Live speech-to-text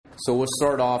So we'll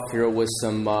start off here with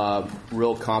some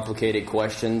real complicated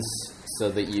questions so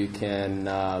that you can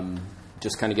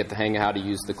just kind of get the hang of how to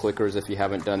use the clickers if you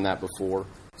haven't done that before.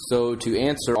 So to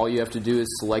answer, all you have to do is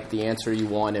select the answer you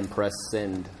want and press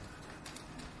send.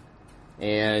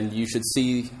 And you should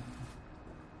see,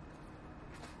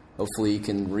 hopefully you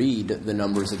can read the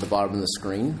numbers at the bottom of the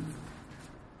screen.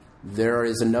 There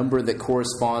is a number that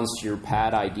corresponds to your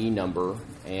pad ID number,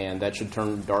 and that should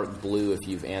turn dark blue if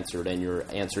you've answered and your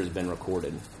answer has been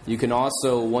recorded. You can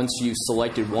also, once you've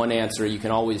selected one answer, you can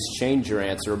always change your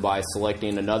answer by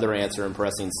selecting another answer and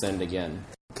pressing send again.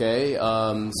 Okay,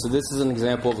 so this is an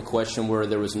example of a question where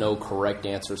there was no correct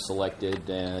answer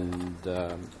selected, and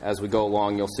as we go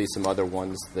along, you'll see some other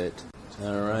ones that...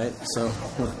 All right, so...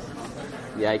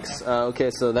 Yikes. Okay,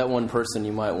 so that one person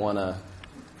you might want to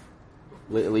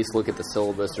at least look at the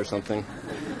syllabus or something.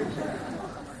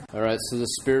 All right, so the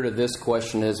spirit of this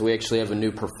question is we actually have a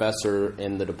new professor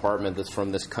in the department that's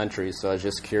from this country, so I was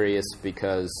just curious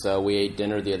because we ate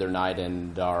dinner the other night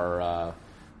and our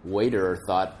waiter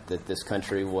thought that this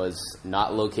country was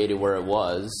not located where it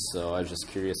was, so I was just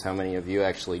curious how many of you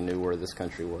actually knew where this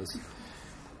country was.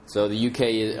 So the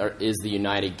UK is the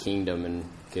United Kingdom, in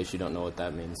case you don't know what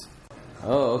that means.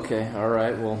 Oh, okay, all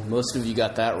right, well, most of you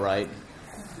got that right.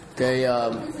 Okay,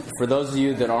 for those of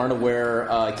you that aren't aware,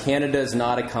 Canada is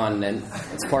not a continent.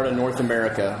 It's part of North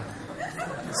America.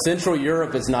 Central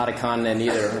Europe is not a continent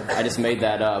either. I just made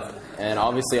that up. And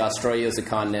obviously Australia is a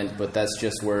continent, but that's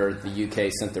just where the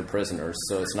UK sent their prisoners.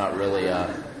 So it's not really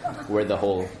where the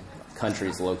whole country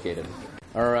is located.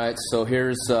 All right, so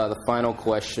here's the final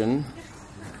question.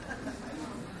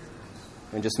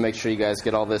 And just make sure you guys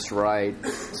get all this right.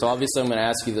 So obviously I'm going to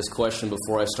ask you this question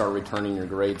before I start returning your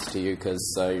grades to you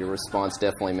because your response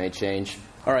definitely may change.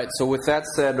 All right, so with that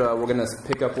said, we're going to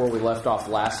pick up where we left off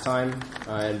last time.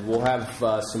 And we'll have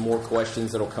some more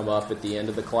questions that will come up at the end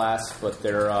of the class, but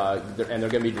they're going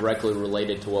to be directly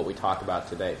related to what we talk about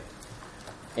today.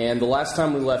 And the last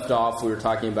time we left off, we were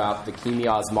talking about the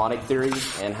chemiosmotic theory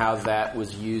and how that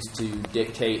was used to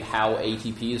dictate how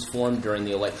ATP is formed during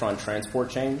the electron transport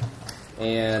chain.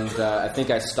 And I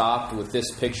think I stopped with this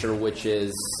picture, which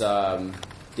is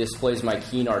displays my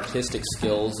keen artistic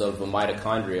skills of a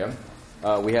mitochondria.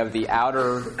 We have the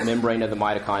outer membrane of the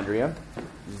mitochondria,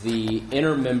 the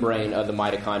inner membrane of the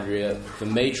mitochondria, the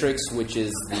matrix, which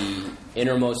is the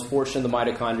innermost portion of the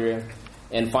mitochondria,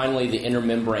 and finally the inner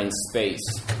membrane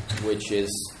space, which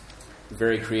is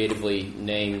very creatively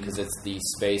named because it's the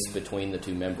space between the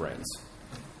two membranes.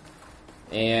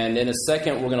 And in a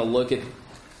second, we're going to look at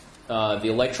the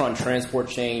electron transport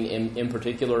chain in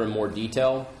particular in more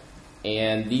detail.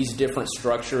 And these different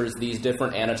structures, these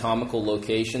different anatomical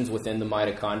locations within the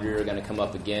mitochondria are going to come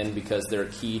up again because they're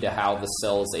key to how the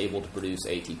cell is able to produce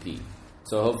ATP.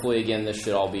 So hopefully, again, this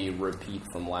should all be a repeat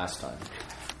from last time.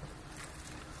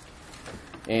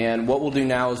 And what we'll do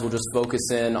now is we'll just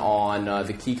focus in on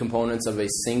the key components of a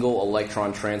single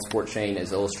electron transport chain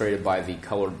as illustrated by the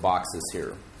colored boxes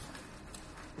here.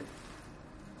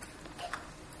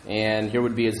 And here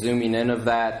would be a zooming in of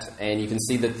that, and you can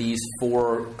see that these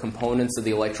four components of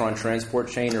the electron transport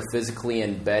chain are physically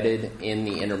embedded in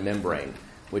the inner membrane,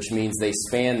 which means they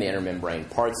span the inner membrane.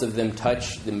 Parts of them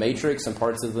touch the matrix and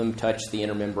parts of them touch the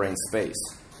inner membrane space.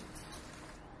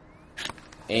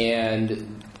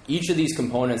 And each of these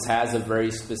components has a very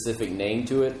specific name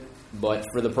to it, but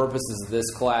for the purposes of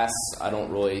this class, I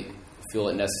don't really feel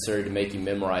it necessary to make you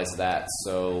memorize that.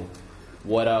 So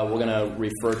what we're going to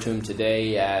refer to them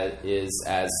today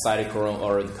as cytochrome,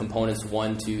 or the components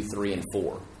 1, 2, 3, and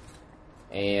 4.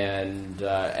 And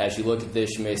as you look at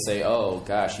this, you may say, oh,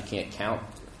 gosh, you can't count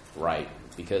right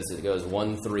because it goes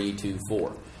 1, 3, 2,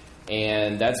 4.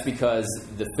 And that's because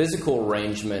the physical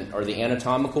arrangement or the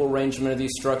anatomical arrangement of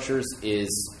these structures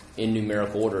is in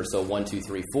numerical order, so 1, 2,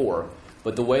 3, 4.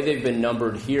 But the way they've been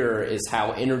numbered here is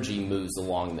how energy moves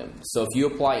along them. So if you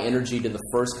apply energy to the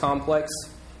first complex,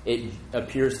 it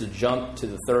appears to jump to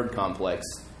the third complex,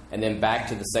 and then back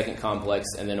to the second complex,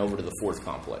 and then over to the fourth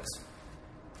complex.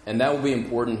 And that will be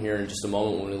important here in just a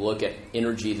moment when we look at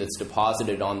energy that's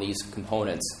deposited on these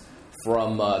components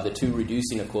from the two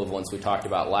reducing equivalents we talked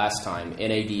about last time,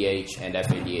 NADH and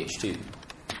FADH2.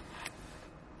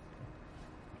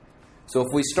 So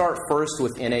if we start first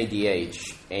with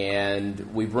NADH,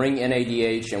 and we bring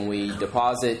NADH and we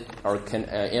deposit or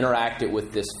interact it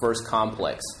with this first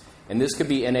complex, and this could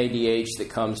be NADH that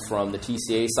comes from the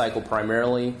TCA cycle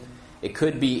primarily. It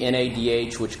could be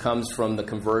NADH which comes from the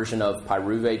conversion of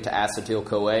pyruvate to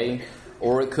acetyl-CoA,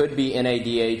 or it could be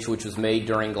NADH which was made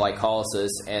during glycolysis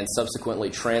and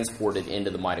subsequently transported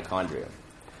into the mitochondria.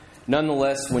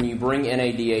 Nonetheless, when you bring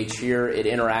NADH here, it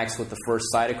interacts with the first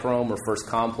cytochrome or first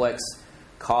complex,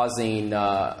 causing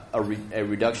a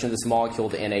reduction of this molecule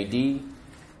to NAD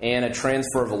and a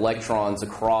transfer of electrons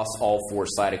across all 4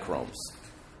 cytochromes.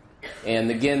 And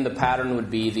again, the pattern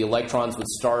would be the electrons would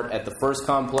start at the first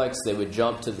complex, they would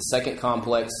jump to the second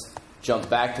complex, jump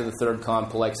back to the third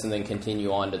complex, and then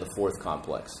continue on to the fourth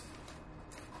complex.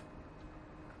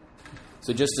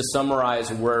 So just to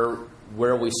summarize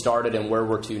where we started and where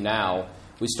we're to now,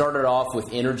 we started off with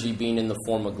energy being in the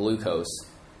form of glucose.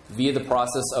 Via the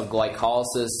process of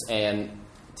glycolysis and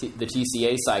the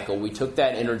TCA cycle, we took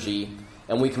that energy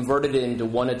and we converted it into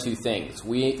one of two things.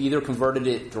 We either converted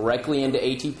it directly into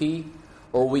ATP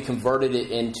or we converted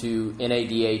it into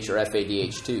NADH or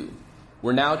FADH2.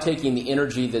 We're now taking the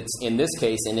energy that's, in this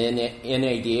case, an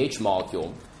NADH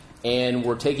molecule, and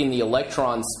we're taking the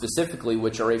electrons specifically,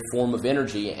 which are a form of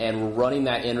energy, and we're running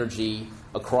that energy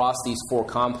across these 4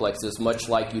 complexes, much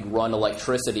like you'd run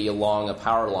electricity along a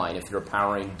power line if you're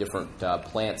powering different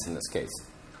plants in this case.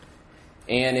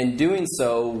 And in doing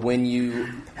so, when you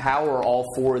power all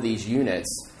 4 of these units,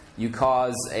 you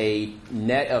cause a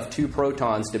net of 2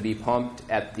 protons to be pumped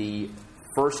at the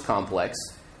first complex,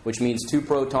 which means 2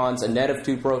 protons, a net of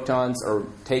 2 protons are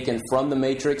taken from the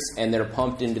matrix and they're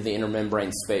pumped into the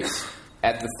intermembrane space.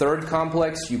 At the third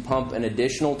complex, you pump an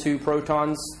additional 2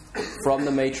 protons from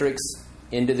the matrix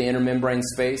into the intermembrane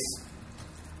space.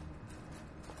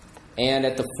 And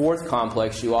at the fourth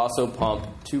complex, you also pump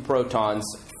 2 protons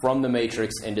from the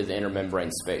matrix into the intermembrane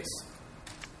space.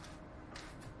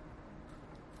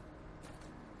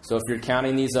 So if you're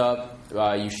counting these up,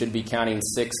 you should be counting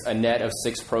a net of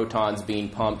 6 protons being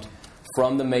pumped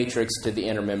from the matrix to the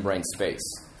intermembrane space.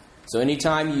 So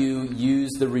anytime you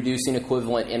use the reducing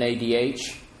equivalent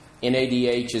NADH,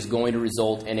 NADH is going to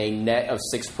result in a net of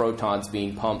 6 protons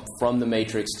being pumped from the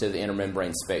matrix to the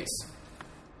intermembrane space.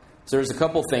 So there's a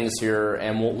couple things here,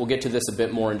 and we'll get to this a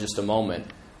bit more in just a moment.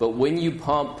 But when you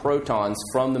pump protons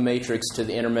from the matrix to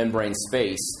the intermembrane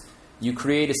space, you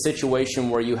create a situation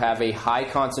where you have a high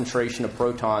concentration of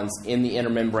protons in the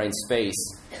intermembrane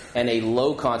space and a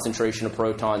low concentration of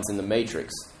protons in the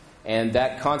matrix. And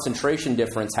that concentration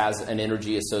difference has an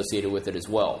energy associated with it as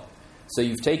well. So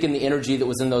you've taken the energy that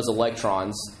was in those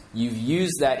electrons, you've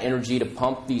used that energy to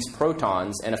pump these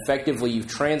protons, and effectively you've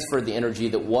transferred the energy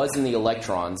that was in the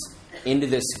electrons into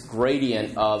this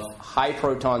gradient of high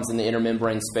protons in the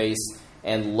intermembrane space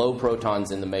and low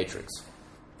protons in the matrix.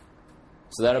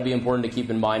 So that'll be important to keep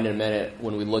in mind in a minute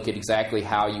when we look at exactly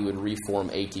how you would reform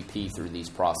ATP through these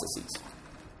processes.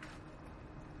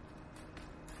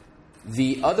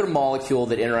 The other molecule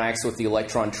that interacts with the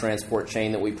electron transport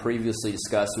chain that we previously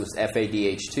discussed was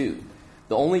FADH2.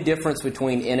 The only difference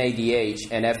between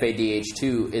NADH and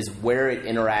FADH2 is where it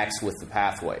interacts with the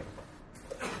pathway.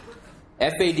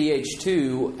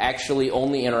 FADH2 actually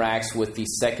only interacts with the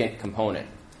second component.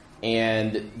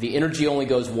 And the energy only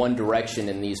goes one direction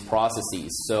in these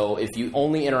processes. So if you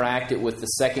only interact it with the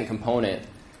second component,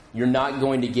 you're not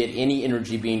going to get any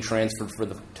energy being transferred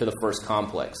to the first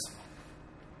complex.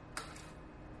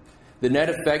 The net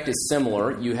effect is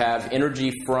similar. You have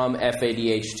energy from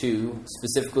FADH2,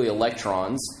 specifically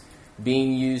electrons,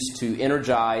 being used to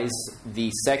energize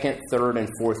the second, third, and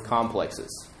fourth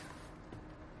complexes.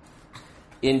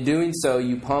 In doing so,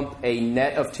 you pump a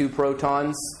net of 2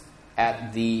 protons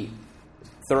at the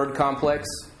third complex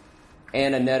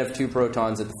and a net of 2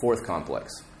 protons at the fourth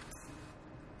complex.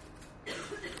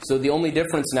 So the only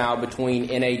difference now between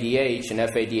NADH and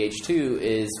FADH2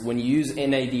 is when you use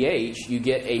NADH, you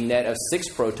get a net of 6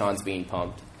 protons being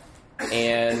pumped.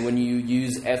 And when you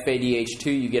use FADH2,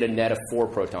 you get a net of 4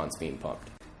 protons being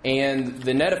pumped. And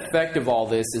the net effect of all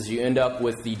this is you end up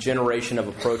with the generation of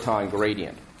a proton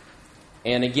gradient.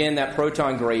 And again, that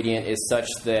proton gradient is such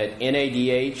that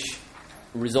NADH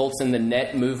results in the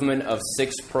net movement of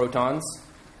 6 protons.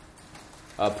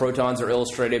 Protons are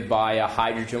illustrated by a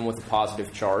hydrogen with a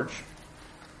positive charge.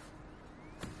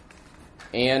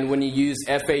 And when you use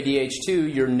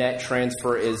FADH2, your net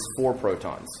transfer is 4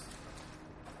 protons.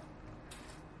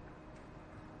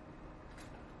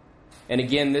 And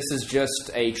again, this is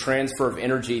just a transfer of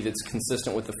energy that's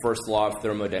consistent with the first law of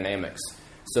thermodynamics.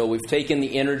 So we've taken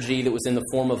the energy that was in the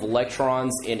form of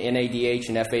electrons in NADH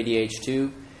and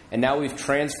FADH2, and now we've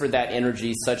transferred that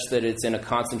energy such that it's in a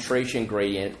concentration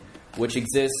gradient, which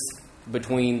exists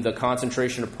between the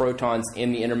concentration of protons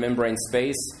in the intermembrane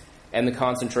space and the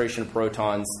concentration of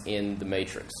protons in the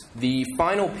matrix. The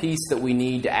final piece that we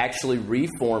need to actually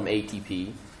reform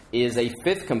ATP is a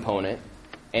 5th component,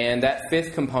 and that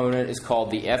 5th component is called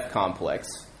the F complex.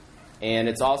 and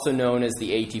it's also known as the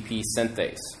ATP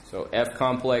synthase, so F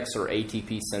complex or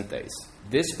ATP synthase.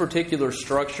 This particular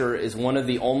structure is one of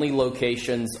the only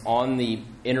locations on the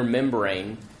inner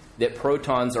membrane that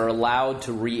protons are allowed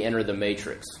to re-enter the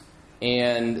matrix.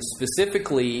 And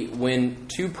specifically, when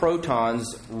two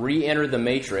protons re-enter the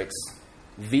matrix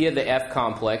via the F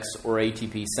complex or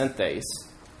ATP synthase,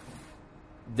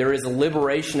 there is a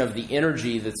liberation of the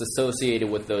energy that's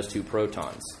associated with those two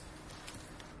protons.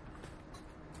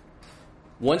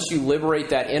 Once you liberate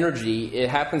that energy, it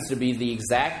happens to be the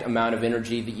exact amount of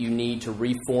energy that you need to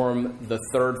reform the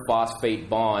third phosphate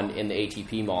bond in the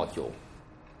ATP molecule.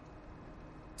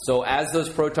 So as those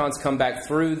protons come back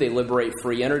through, they liberate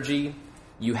free energy.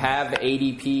 You have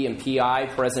ADP and PI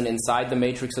present inside the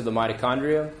matrix of the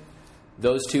mitochondria.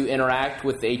 Those two interact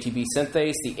with the ATP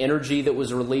synthase. The energy that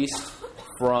was released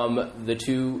from the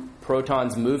two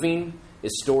protons moving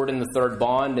is stored in the third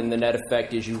bond, and the net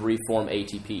effect is you reform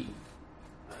ATP.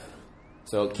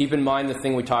 So keep in mind the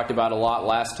thing we talked about a lot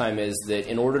last time is that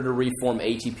in order to reform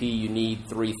ATP, you need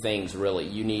three things, really.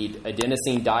 You need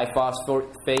adenosine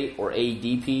diphosphate, or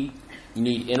ADP. You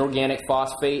need inorganic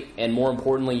phosphate. And more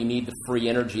importantly, you need the free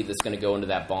energy that's going to go into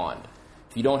that bond.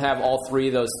 If you don't have all three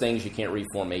of those things, you can't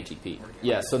reform ATP.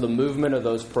 Yeah, so the movement of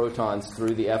those protons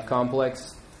through the F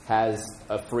complex has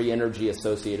a free energy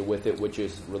associated with it, which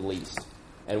is released.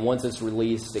 And once it's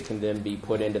released, it can then be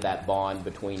put into that bond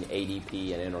between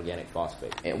ADP and inorganic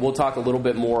phosphate. And we'll talk a little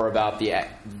bit more about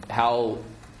how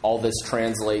all this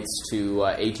translates to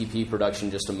ATP production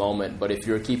in just a moment. But if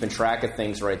you're keeping track of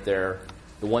things right there,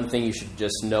 the one thing you should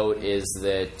just note is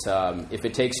that if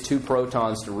it takes two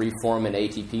protons to reform an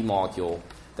ATP molecule,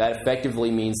 that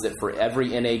effectively means that for every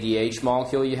NADH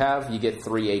molecule you have, you get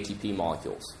 3 ATP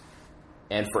molecules.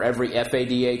 And for every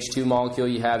FADH2 molecule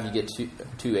you have, you get two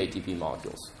ATP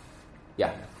molecules.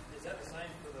 Yeah? Is that the same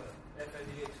for the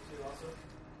FADH2 also?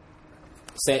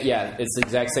 Yeah, it's the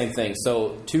exact same thing.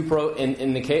 So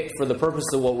in the case, for the purpose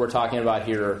of what we're talking about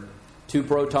here, 2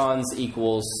 protons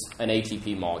equals an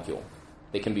ATP molecule.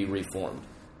 They can be reformed.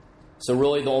 So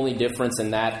really the only difference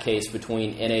in that case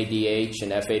between NADH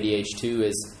and FADH2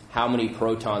 is how many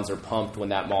protons are pumped when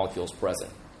that molecule is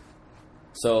present.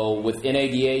 So with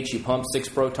NADH, you pump 6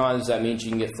 protons, that means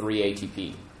you can get 3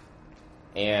 ATP.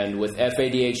 And with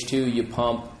FADH2, you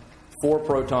pump 4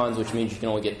 protons, which means you can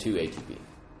only get 2 ATP.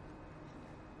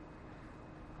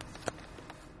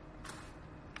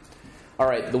 All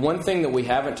right, the one thing that we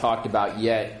haven't talked about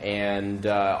yet, and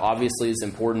obviously is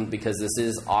important because this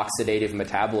is oxidative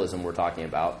metabolism we're talking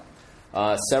about.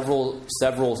 Several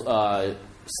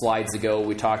slides ago,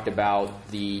 we talked about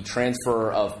the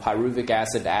transfer of pyruvic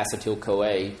acid to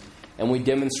acetyl-CoA, and we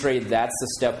demonstrated that's the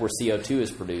step where CO2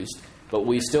 is produced, but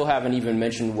we still haven't even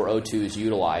mentioned where O2 is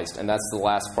utilized, and that's the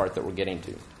last part that we're getting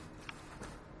to.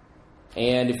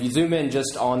 And if you zoom in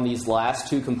just on these last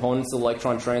 2 components of the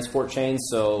electron transport chain,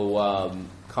 so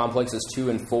complexes 2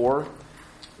 and 4,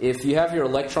 if you have your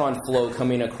electron flow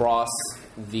coming across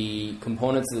the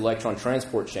components of the electron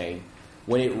transport chain,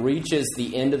 when it reaches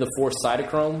the end of the 4th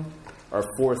cytochrome, or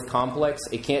 4th complex,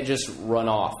 it can't just run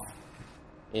off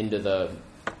into the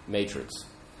matrix.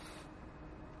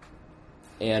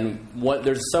 And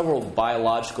there's several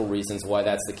biological reasons why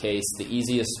that's the case. The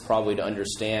easiest probably to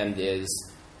understand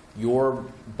is your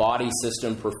body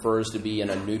system prefers to be in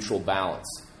a neutral balance.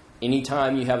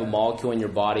 Anytime you have a molecule in your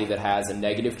body that has a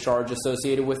negative charge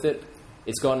associated with it,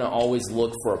 it's going to always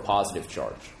look for a positive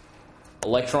charge.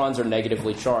 Electrons are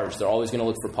negatively charged. They're always going to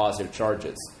look for positive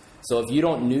charges. So if you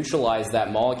don't neutralize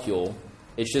that molecule,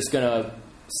 it's just going to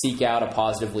seek out a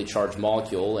positively charged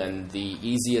molecule, and the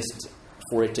easiest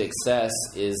for it to access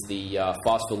is the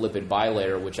phospholipid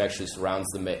bilayer, which actually surrounds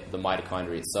the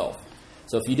mitochondria itself.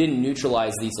 So if you didn't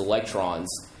neutralize these electrons,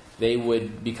 they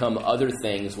would become other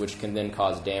things which can then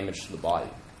cause damage to the body.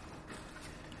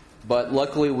 But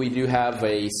luckily we do have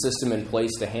a system in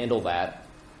place to handle that,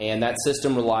 and that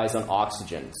system relies on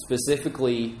oxygen.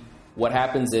 Specifically, what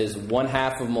happens is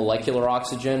 1/2 of molecular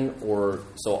oxygen,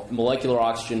 so molecular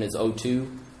oxygen is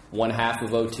O2, 1/2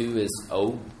 of O2 is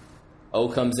O. O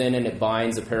comes in and it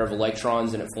binds a pair of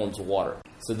electrons and it forms water.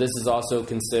 So this is also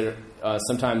considered,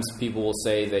 sometimes people will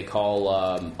say they call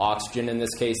oxygen in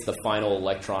this case the final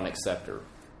electron acceptor,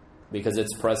 because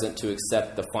it's present to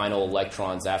accept the final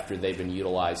electrons after they've been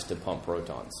utilized to pump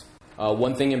protons.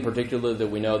 One thing in particular that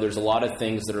we know, there's a lot of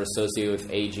things that are associated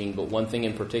with aging, but one thing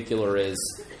in particular is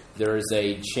there is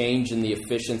a change in the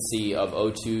efficiency of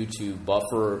O2 to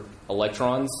buffer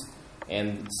electrons,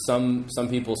 and some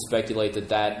people speculate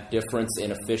that difference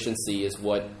in efficiency is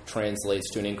what translates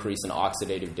to an increase in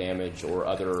oxidative damage or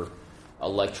other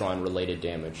electron-related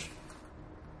damage.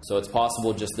 So it's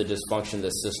possible just the dysfunction of the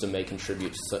system may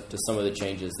contribute to some of the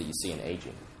changes that you see in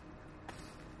aging.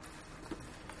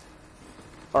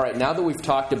 All right, now that we've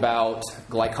talked about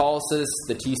glycolysis,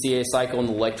 the TCA cycle, and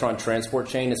the electron transport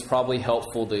chain, it's probably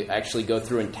helpful to actually go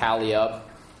through and tally up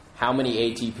how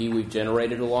many ATP we've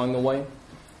generated along the way.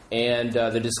 And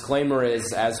the disclaimer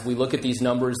is, as we look at these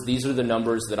numbers, these are the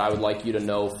numbers that I would like you to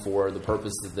know for the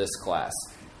purpose of this class.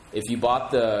 If you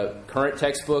bought the current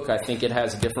textbook, I think it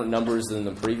has different numbers than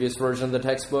the previous version of the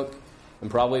textbook. And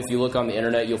probably if you look on the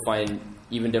internet, you'll find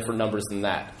even different numbers than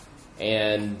that.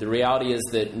 And the reality is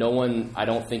that no one, I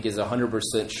don't think, is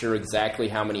 100% sure exactly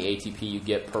how many ATP you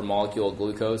get per molecule of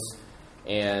glucose.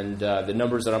 And the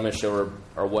numbers that I'm going to show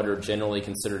are what are generally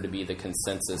considered to be the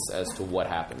consensus as to what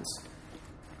happens.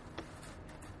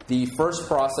 The first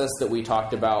process that we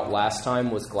talked about last time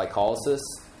was glycolysis.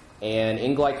 And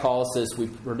in glycolysis, we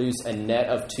produce a net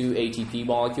of 2 ATP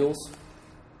molecules.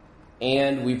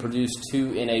 And we produce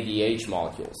 2 NADH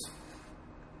molecules.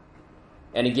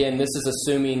 And again, this is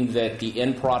assuming that the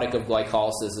end product of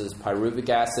glycolysis is pyruvic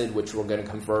acid, which we're going to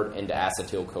convert into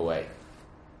acetyl-CoA.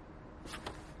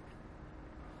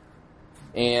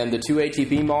 And the 2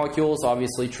 ATP molecules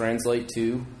obviously translate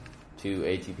to 2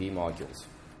 ATP molecules.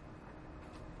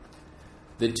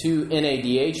 The 2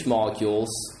 NADH molecules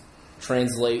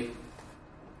translate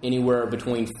anywhere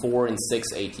between 4 and 6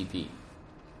 ATP.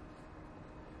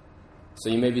 So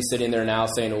you may be sitting there now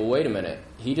saying, well, wait a minute.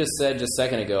 He just said just a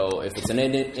second ago, if it's an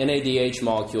NADH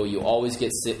molecule, you always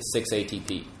get 6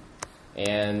 ATP.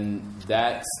 And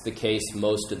that's the case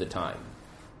most of the time.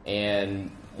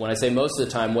 And when I say most of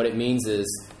the time, what it means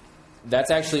is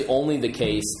that's actually only the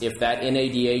case if that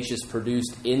NADH is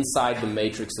produced inside the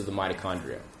matrix of the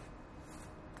mitochondria.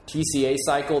 TCA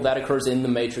cycle, that occurs in the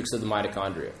matrix of the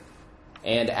mitochondria.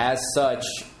 And as such,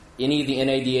 any of the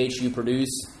NADH you produce,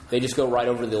 they just go right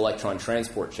over the electron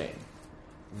transport chain.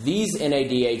 These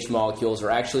NADH molecules are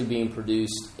actually being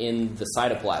produced in the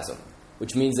cytoplasm,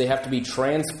 which means they have to be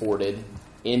transported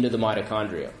into the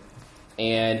mitochondria.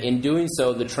 And in doing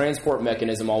so, the transport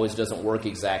mechanism always doesn't work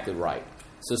exactly right.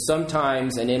 So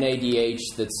sometimes an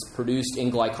NADH that's produced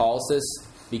in glycolysis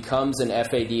becomes an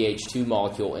FADH2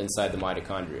 molecule inside the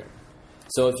mitochondria.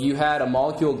 So if you had a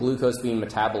molecule of glucose being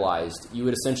metabolized, you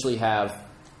would essentially have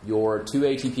your 2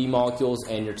 ATP molecules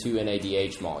and your 2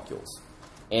 NADH molecules.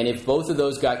 And if both of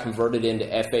those got converted into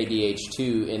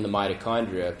FADH2 in the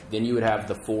mitochondria, then you would have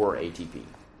the 4 ATP,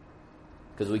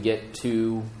 because we get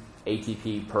 2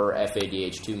 ATP per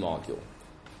FADH2 molecule.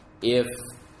 If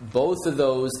both of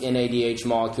those NADH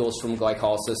molecules from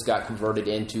glycolysis got converted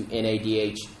into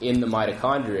NADH in the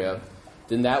mitochondria,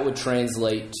 then that would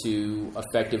translate to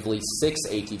effectively 6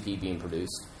 ATP being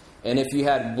produced. And if you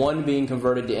had one being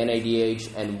converted to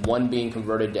NADH and one being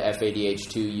converted to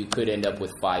FADH2, you could end up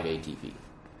with 5 ATP.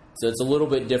 So it's a little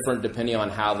bit different depending on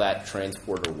how that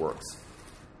transporter works.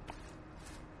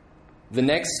 The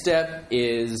next step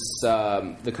is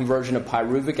the conversion of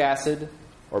pyruvic acid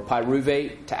or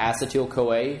pyruvate to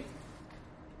acetyl-CoA.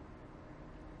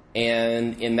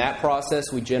 And in that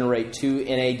process, we generate 2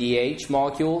 NADH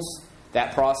molecules.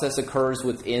 That process occurs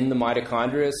within the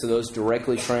mitochondria, so those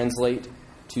directly translate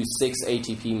to 6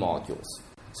 ATP molecules.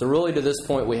 So really to this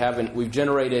point, we've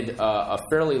generated a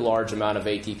fairly large amount of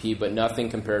ATP, but nothing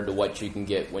compared to what you can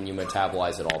get when you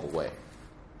metabolize it all the way.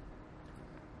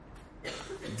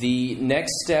 The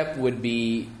next step would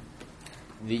be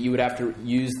that you would have to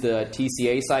use the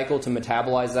TCA cycle to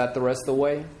metabolize that the rest of the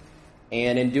way.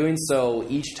 And in doing so,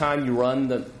 each time you run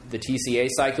the TCA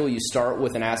cycle, you start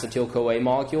with an acetyl-CoA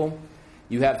molecule.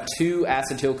 You have 2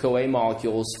 acetyl-CoA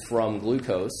molecules from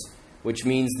glucose, which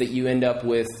means that you end up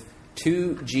with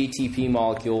 2 GTP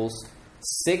molecules,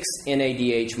 6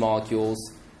 NADH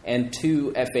molecules, and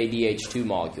 2 FADH2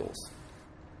 molecules.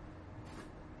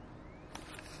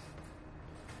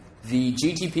 The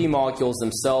GTP molecules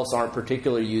themselves aren't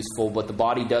particularly useful, but the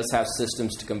body does have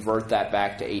systems to convert that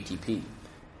back to ATP.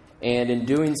 And in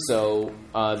doing so,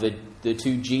 the 2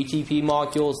 GTP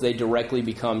molecules, they directly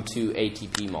become 2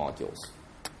 ATP molecules.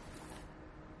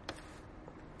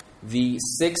 The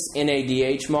 6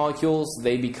 NADH molecules,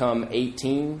 they become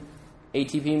 18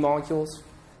 ATP molecules.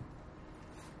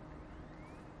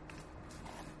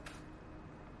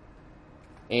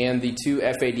 And the 2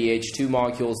 FADH2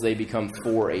 molecules, they become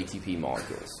 4 ATP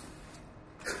molecules.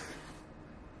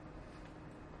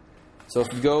 So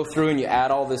if you go through and you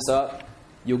add all this up,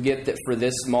 you'll get that for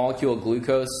this molecule of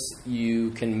glucose,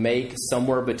 you can make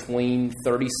somewhere between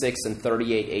 36 and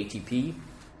 38 ATP.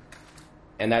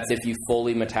 And that's if you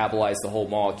fully metabolize the whole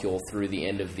molecule through the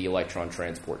end of the electron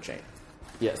transport chain.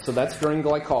 Yeah, so that's during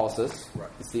glycolysis. Right.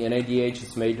 It's the NADH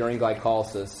that's made during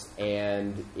glycolysis,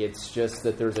 and it's just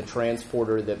that there's a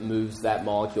transporter that moves that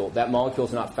molecule. That molecule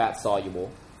is not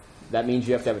fat-soluble. That means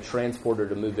you have to have a transporter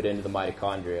to move it into the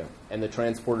mitochondria, and the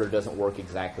transporter doesn't work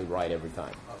exactly right every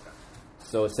time. Okay.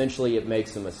 So essentially it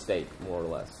makes a mistake, more or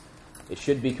less. It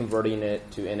should be converting it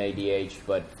to NADH,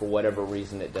 but for whatever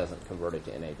reason it doesn't convert it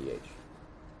to NADH.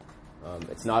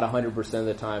 It's not 100% of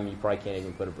the time. You probably can't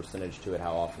even put a percentage to it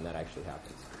how often that actually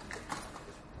happens.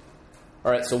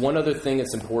 All right, so one other thing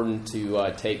that's important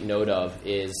to take note of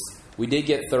is we did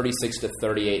get 36 to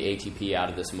 38 ATP out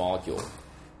of this molecule.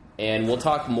 And we'll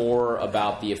talk more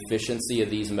about the efficiency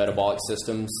of these metabolic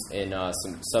systems in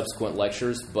some subsequent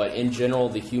lectures. But in general,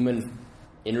 the human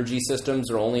energy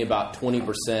systems are only about 20%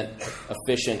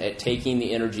 efficient at taking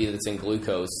the energy that's in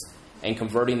glucose and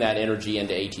converting that energy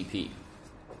into ATP.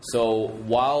 So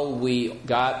while we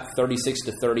got 36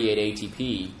 to 38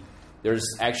 ATP, there's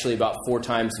actually about 4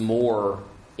 times more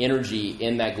energy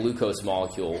in that glucose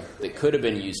molecule that could have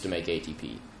been used to make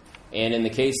ATP. And in the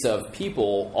case of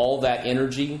people, all that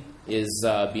energy is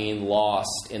being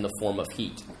lost in the form of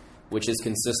heat, which is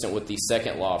consistent with the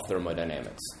second law of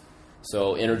thermodynamics.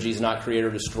 So energy is not created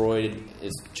or destroyed,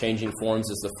 is changing forms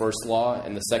is the first law,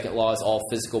 and the second law is all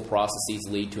physical processes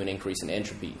lead to an increase in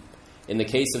entropy. In the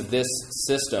case of this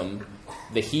system,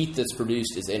 the heat that's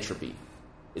produced is entropy.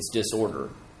 It's disorder.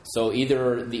 So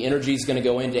either the energy is going to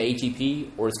go into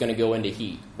ATP or it's going to go into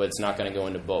heat, but it's not going to go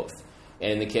into both.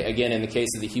 And again, in the case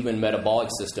of the human metabolic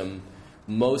system,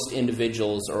 most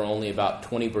individuals are only about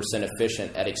 20%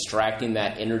 efficient at extracting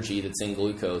that energy that's in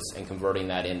glucose and converting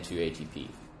that into ATP.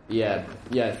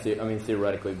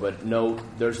 Theoretically, but no,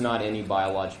 there's not any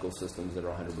biological systems that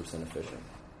are 100% efficient.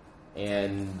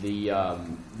 And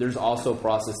there's also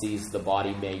processes the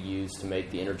body may use to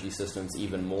make the energy systems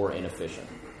even more inefficient.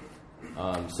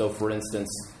 So, for instance,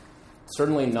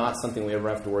 certainly not something we ever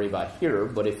have to worry about here,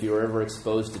 but if you're ever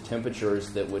exposed to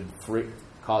temperatures that would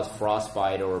cause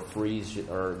frostbite or freeze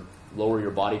or lower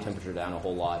your body temperature down a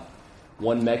whole lot,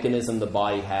 one mechanism the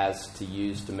body has to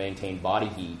use to maintain body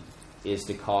heat is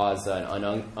to cause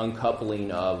an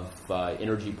uncoupling of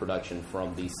energy production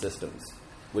from these systems,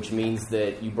 which means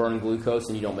that you burn glucose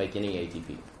and you don't make any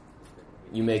ATP.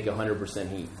 You make 100%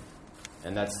 heat.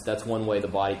 And that's one way the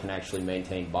body can actually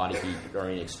maintain body heat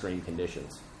during extreme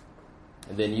conditions.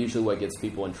 And then usually what gets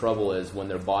people in trouble is when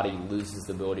their body loses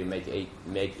the ability to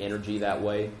make energy that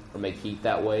way or make heat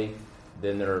that way,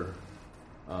 then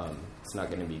it's not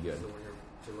going to be good.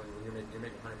 So when you're making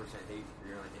 100% heat,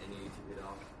 you're not getting any ATP at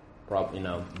all? Probably,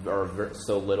 or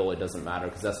so little it doesn't matter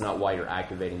because that's not why you're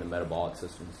activating the metabolic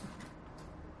systems.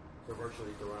 So virtually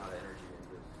you run out of energy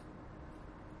in this.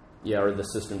 Yeah, or the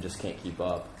system just can't keep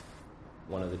up.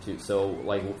 One of the two. So,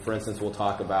 like, for instance, we'll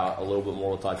talk about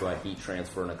heat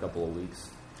transfer in a couple of weeks.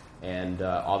 And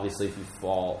obviously, if you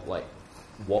fall, like,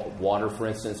 water, for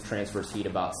instance, transfers heat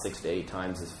about 6 to 8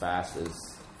 times as fast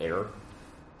as air.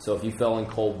 So if you fell in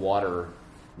cold water,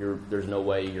 there's no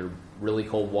way really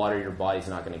cold water, your body's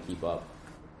not going to keep up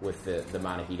with the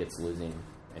amount of heat it's losing.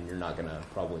 And you're not going to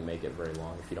probably make it very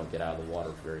long if you don't get out of the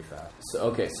water very fast.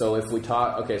 So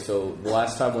the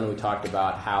last time when we talked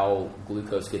about how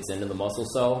glucose gets into the muscle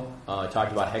cell, I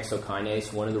talked about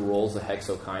hexokinase. One of the roles of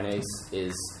hexokinase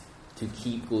is to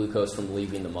keep glucose from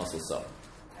leaving the muscle cell.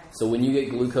 So when you get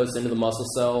glucose into the muscle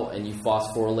cell and you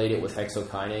phosphorylate it with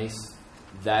hexokinase,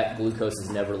 that glucose is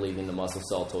never leaving the muscle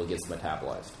cell until it gets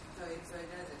metabolized.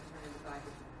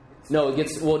 No, it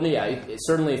gets,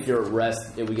 certainly if you're at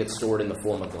rest, it would get stored in the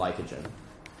form of glycogen.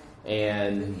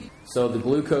 And so the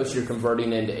glucose you're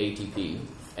converting into ATP,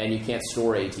 and you can't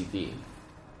store ATP. You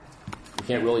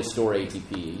can't really store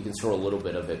ATP. You can store a little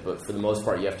bit of it, but for the most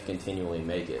part, you have to continually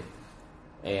make it.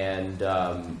 And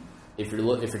if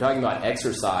you're talking about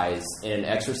exercise, in an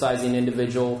exercising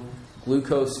individual,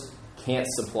 glucose can't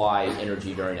supply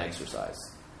energy during exercise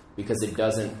because it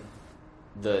doesn't,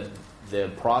 the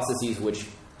processes which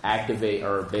activate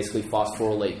or basically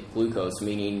phosphorylate glucose,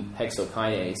 meaning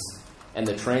hexokinase, and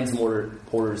the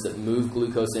transporters that move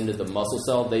glucose into the muscle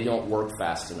cell, they don't work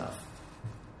fast enough.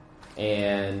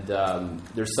 And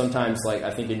there's sometimes, like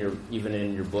I think even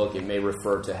in your book, it may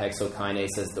refer to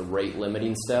hexokinase as the rate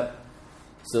limiting step.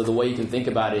 So the way you can think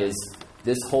about it is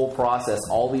this whole process,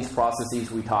 all these processes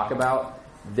we talk about,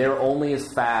 they're only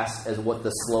as fast as what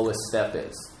the slowest step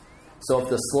is. So if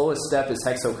the slowest step is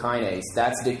hexokinase,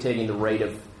 that's dictating the rate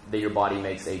that your body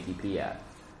makes ATP at.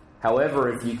 However,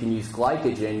 if you can use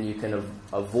glycogen, you can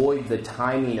avoid the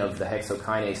timing of the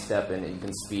hexokinase step and you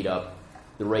can speed up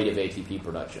the rate of ATP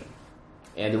production.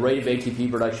 And the rate of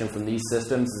ATP production from these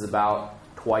systems is about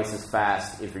twice as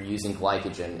fast if you're using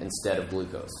glycogen instead of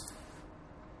glucose.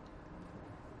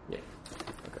 Yeah.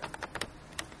 Okay.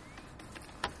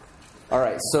 All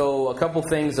right, so a couple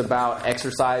things about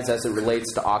exercise as it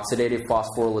relates to oxidative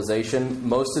phosphorylation.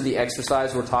 Most of the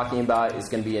exercise we're talking about is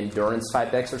going to be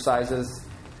endurance-type exercises,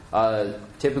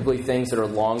 typically things that are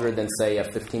longer than, say, a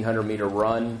 1,500-meter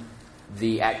run.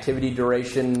 The activity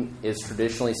duration is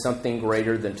traditionally something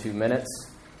greater than 2 minutes.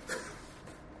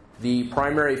 The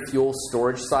primary fuel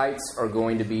storage sites are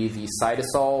going to be the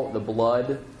cytosol, the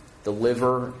blood, the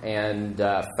liver, and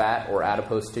fat or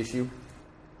adipose tissue.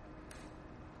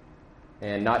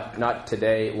 And not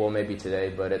today, well, maybe today,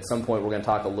 but at some point we're going to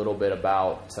talk a little bit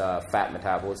about fat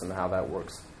metabolism and how that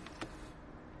works.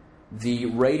 The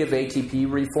rate of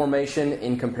ATP reformation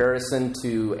in comparison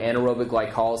to anaerobic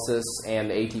glycolysis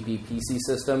and the ATP-PC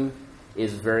system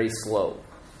is very slow.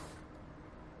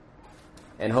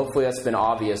 And hopefully that's been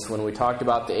obvious. When we talked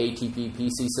about the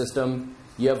ATP-PC system,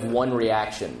 you have one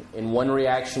reaction. In one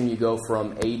reaction, you go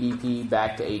from ADP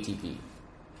back to ATP.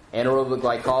 Anaerobic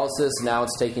glycolysis, now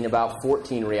it's taking about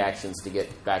 14 reactions to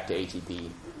get back to ATP.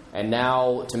 And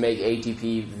now to make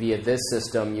ATP via this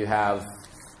system, you have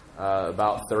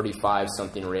about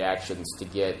 35-something reactions to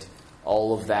get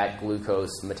all of that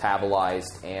glucose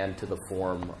metabolized and to the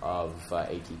form of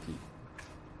ATP.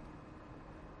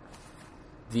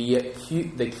 The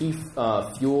key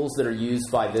fuels that are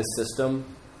used by this system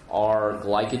are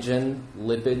glycogen,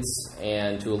 lipids,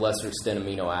 and to a lesser extent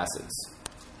amino acids.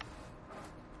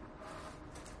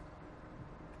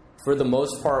 For the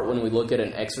most part, when we look at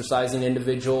an exercising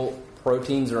individual,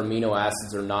 proteins or amino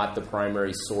acids are not the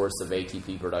primary source of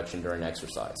ATP production during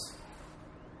exercise.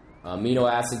 Amino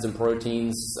acids and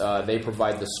proteins, they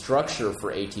provide the structure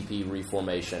for ATP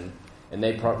reformation, and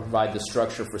they provide the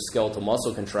structure for skeletal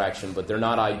muscle contraction, but they're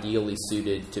not ideally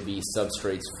suited to be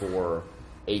substrates for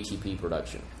ATP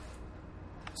production.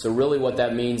 So really what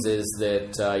that means is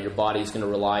that your body is going to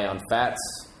rely on fats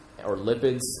or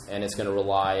lipids, and it's going to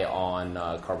rely on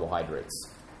carbohydrates.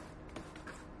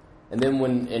 And then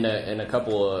when in a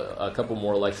couple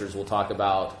more lectures, we'll talk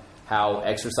about how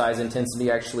exercise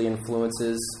intensity actually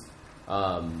influences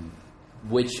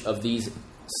which of these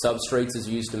substrates is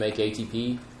used to make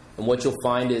ATP. And what you'll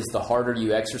find is the harder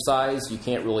you exercise, you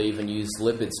can't really even use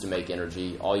lipids to make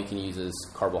energy. All you can use is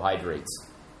carbohydrates,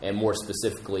 and more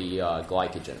specifically,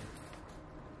 glycogen.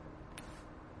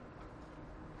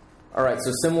 All right,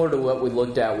 so similar to what we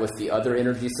looked at with the other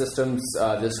energy systems,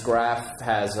 this graph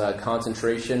has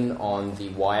concentration on the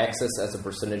y-axis as a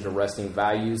percentage of resting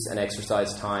values and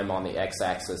exercise time on the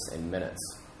x-axis in minutes.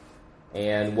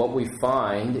 And what we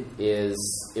find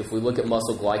is if we look at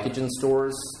muscle glycogen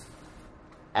stores,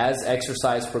 as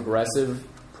exercise progresses,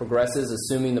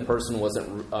 assuming the person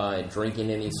wasn't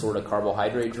drinking any sort of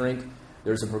carbohydrate drink,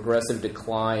 there's a progressive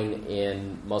decline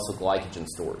in muscle glycogen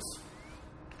stores.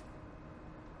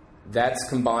 That's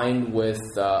combined with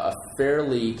a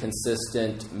fairly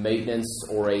consistent maintenance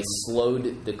or a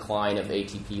slowed decline of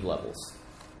ATP levels.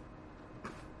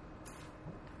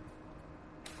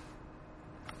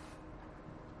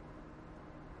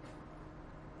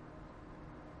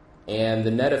 And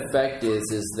the net effect is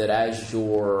that as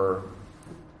your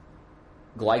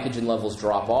glycogen levels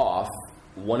drop off,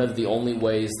 one of the only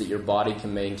ways that your body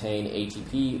can maintain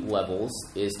ATP levels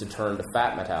is to turn to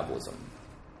fat metabolism.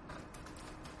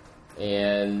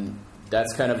 And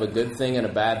that's kind of a good thing and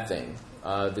a bad thing.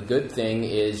 The good thing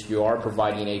is you are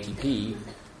providing ATP.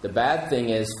 The bad thing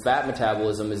is fat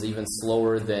metabolism is even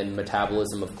slower than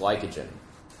metabolism of glycogen.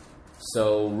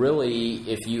 So really,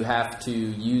 if you have to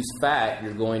use fat,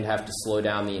 you're going to have to slow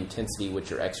down the intensity which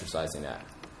you're exercising at.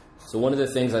 So one of the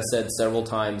things I said several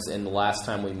times in the last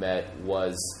time we met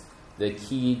was the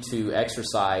key to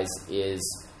exercise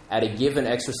is at a given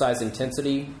exercise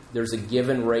intensity, there's a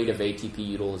given rate of ATP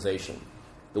utilization.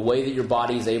 The way that your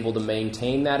body is able to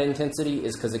maintain that intensity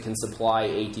is because it can supply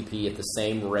ATP at the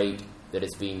same rate that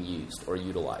it's being used or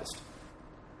utilized.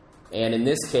 And in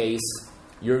this case,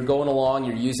 you're going along,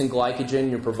 you're using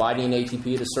glycogen, you're providing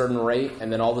ATP at a certain rate,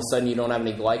 and then all of a sudden you don't have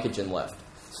any glycogen left.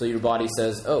 So your body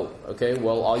says, oh, okay,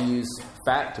 well, I'll use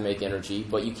fat to make energy,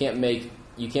 but you can't make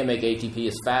ATP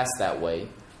as fast that way.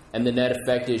 And the net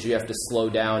effect is you have to slow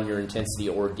down your intensity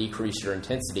or decrease your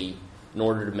intensity in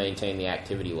order to maintain the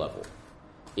activity level.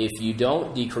 If you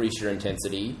don't decrease your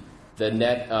intensity, the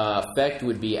net effect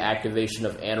would be activation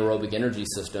of anaerobic energy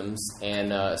systems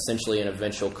and essentially an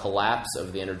eventual collapse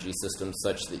of the energy system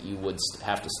such that you would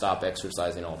have to stop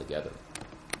exercising altogether.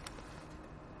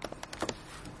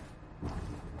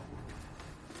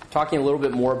 Talking a little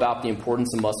bit more about the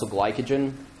importance of muscle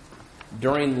glycogen.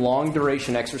 During long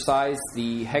duration exercise,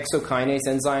 the hexokinase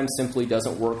enzyme simply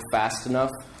doesn't work fast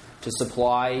enough to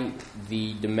supply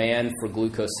the demand for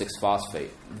glucose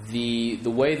 6-phosphate. The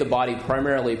way the body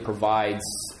primarily provides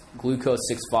glucose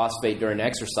 6-phosphate during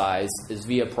exercise is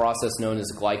via a process known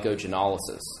as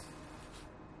glycogenolysis.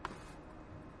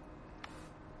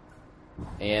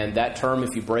 And that term,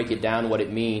 if you break it down, what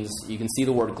it means, you can see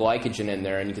the word glycogen in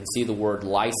there, and you can see the word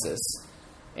lysis.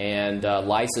 And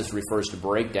lysis refers to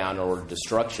breakdown or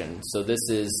destruction. So this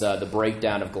is the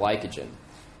breakdown of glycogen.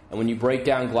 And when you break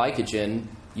down glycogen,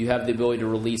 you have the ability to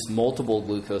release multiple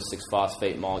glucose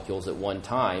 6-phosphate molecules at one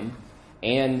time,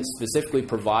 and specifically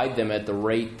provide them at the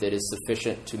rate that is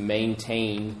sufficient to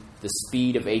maintain the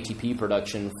speed of ATP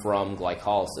production from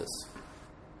glycolysis.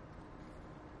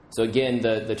 So again,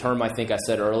 the term I think I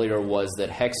said earlier was that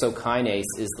hexokinase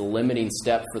is the limiting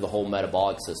step for the whole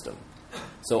metabolic system.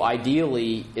 So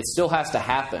ideally, it still has to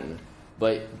happen,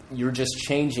 but you're just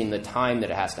changing the time that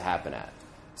it has to happen at.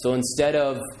 So instead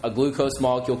of a glucose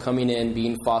molecule coming in,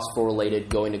 being phosphorylated,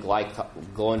 going to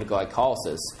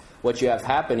glycolysis, what you have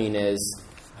happening is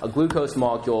a glucose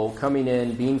molecule coming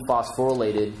in, being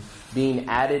phosphorylated, being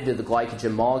added to the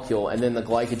glycogen molecule, and then the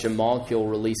glycogen molecule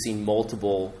releasing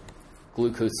multiple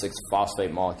glucose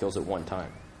 6-phosphate molecules at one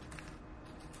time.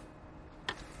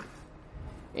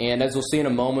 And as we'll see in a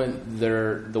moment,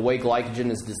 the way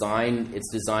glycogen is designed, it's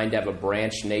designed to have a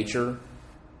branched nature.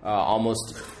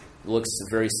 Almost looks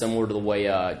very similar to the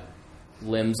way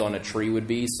limbs on a tree would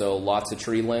be. So lots of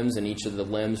tree limbs, and each of the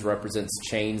limbs represents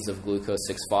chains of glucose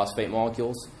 6-phosphate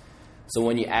molecules. So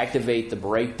when you activate the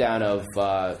breakdown of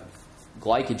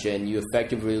glycogen, you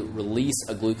effectively release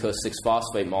a glucose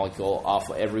 6-phosphate molecule off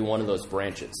of every one of those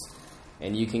branches.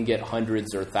 And you can get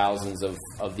hundreds or thousands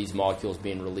of these molecules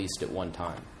being released at one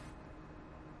time.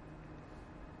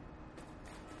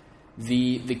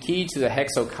 The key to the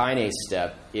hexokinase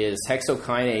step is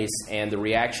hexokinase, and the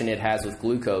reaction it has with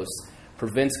glucose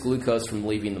prevents glucose from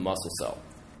leaving the muscle cell.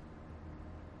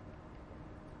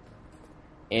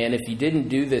 And if you didn't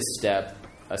do this step,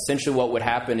 essentially what would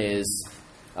happen is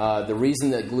the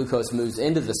reason that glucose moves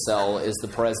into the cell is the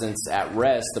presence at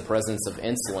rest, the presence of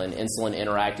insulin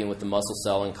interacting with the muscle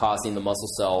cell and causing the muscle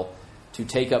cell to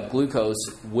take up glucose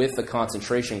with a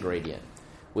concentration gradient,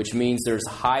 which means there's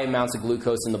high amounts of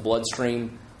glucose in the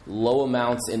bloodstream, low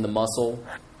amounts in the muscle,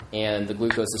 and the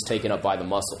glucose is taken up by the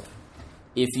muscle.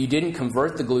 If you didn't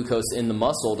convert the glucose in the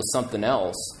muscle to something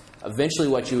else, eventually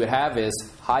what you would have is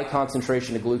high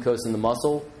concentration of glucose in the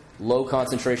muscle, low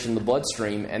concentration in the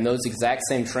bloodstream, and those exact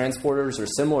same transporters or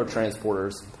similar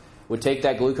transporters would take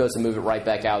that glucose and move it right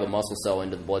back out of the muscle cell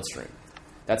into the bloodstream.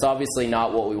 That's obviously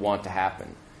not what we want to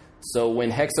happen. So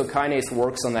when hexokinase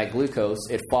works on that glucose,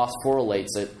 it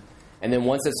phosphorylates it, and then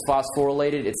once it's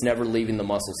phosphorylated, it's never leaving the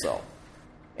muscle cell.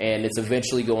 And it's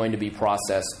eventually going to be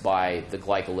processed by the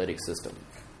glycolytic system.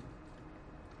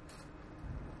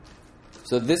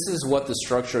 So this is what the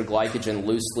structure of glycogen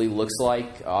loosely looks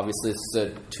like. Obviously, this is a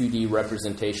 2D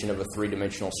representation of a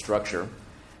three-dimensional structure.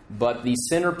 But the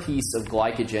centerpiece of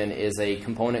glycogen is a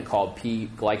component called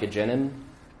P-glycogenin.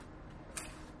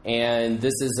 And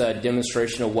this is a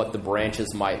demonstration of what the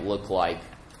branches might look like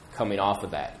coming off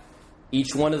of that.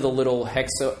 Each one of the little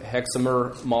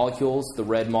hexamer molecules, the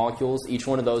red molecules, each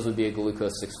one of those would be a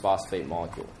glucose 6-phosphate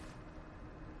molecule.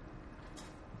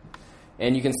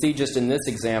 And you can see just in this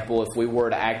example, if we were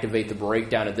to activate the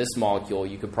breakdown of this molecule,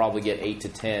 you could probably get 8 to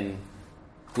 10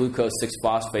 glucose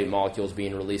 6-phosphate molecules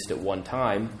being released at one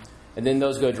time. And then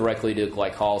those go directly to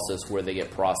glycolysis where they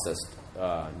get processed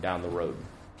down the road.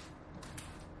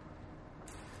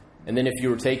 And then if you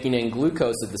were taking in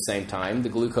glucose at the same time, the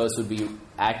glucose would be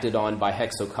acted on by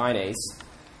hexokinase,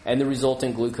 and the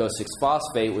resulting glucose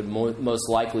 6-phosphate would most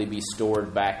likely be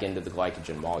stored back into the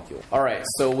glycogen molecule. All right,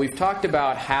 so we've talked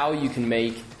about how you can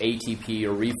make ATP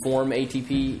or reform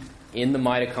ATP in the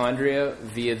mitochondria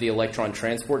via the electron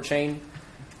transport chain.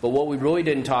 But what we really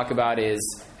didn't talk about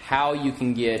is how you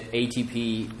can get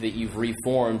ATP that you've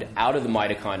reformed out of the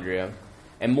mitochondria.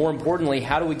 And more importantly,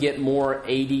 how do we get more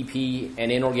ADP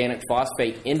and inorganic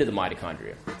phosphate into the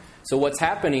mitochondria? So what's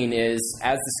happening is,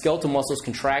 as the skeletal muscle is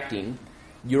contracting,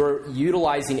 you're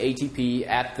utilizing ATP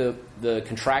at the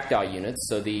contractile units,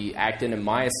 so the actin and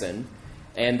myosin,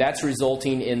 and that's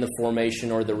resulting in the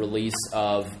formation or the release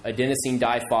of adenosine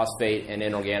diphosphate and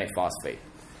inorganic phosphate.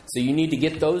 So you need to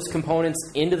get those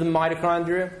components into the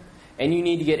mitochondria, and you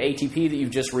need to get ATP that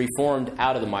you've just reformed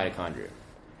out of the mitochondria.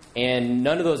 And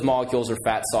none of those molecules are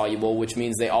fat-soluble, which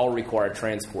means they all require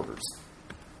transporters.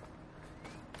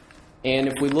 And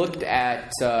if we looked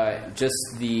at just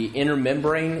the inner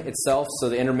membrane itself, so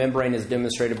the inner membrane is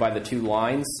demonstrated by the two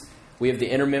lines, We have the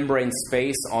intermembrane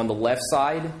space on the left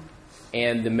side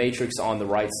and the matrix on the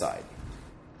right side.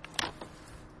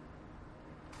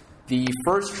 The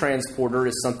first transporter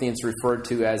is something that's referred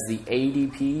to as the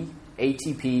ATP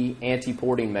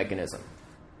antiporting mechanism.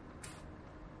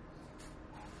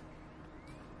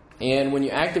 And when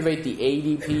you activate the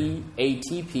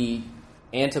ATP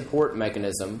antiport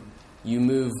mechanism, you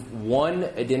move one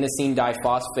adenosine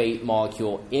diphosphate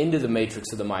molecule into the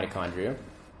matrix of the mitochondria,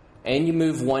 and you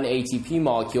move one ATP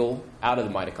molecule out of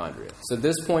the mitochondria. So at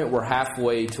this point, we're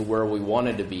halfway to where we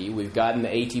wanted to be. We've gotten the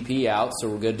ATP out, so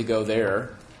we're good to go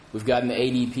there. We've gotten the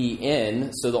ADP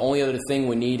in, so the only other thing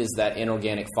we need is that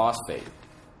inorganic phosphate.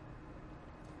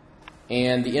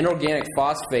 And the inorganic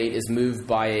phosphate is moved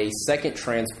by a second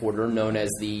transporter known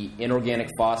as the inorganic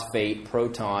phosphate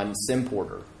proton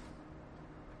symporter.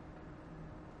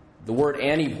 The word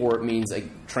antiport means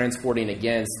transporting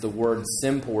against. The word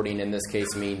symporting in this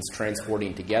case means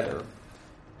transporting together.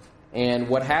 And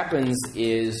what happens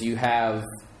is you have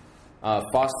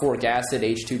phosphoric acid,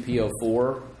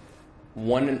 H2PO4,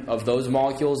 one of those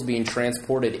molecules being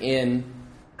transported in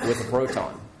with a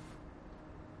proton.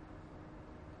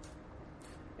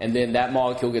 And then that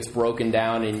molecule gets broken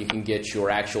down and you can get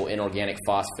your actual inorganic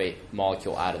phosphate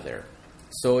molecule out of there.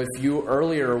 So if you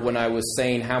earlier, when I was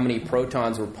saying how many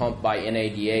protons were pumped by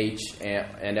NADH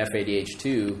and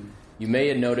FADH2, you may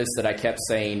have noticed that I kept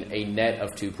saying a net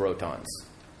of 2 protons.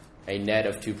 A net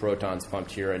of 2 protons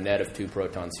pumped here, a net of 2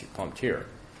 protons pumped here.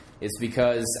 It's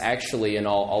because actually, and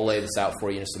I'll lay this out for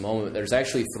you in just a moment, there's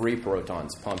actually 3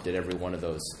 protons pumped at every one of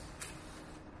those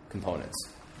components.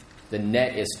 The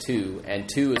net is 2, and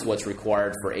 2 is what's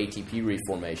required for ATP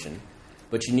reformation.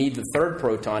 But you need the third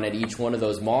proton at each one of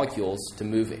those molecules to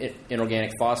move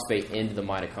inorganic phosphate into the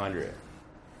mitochondria.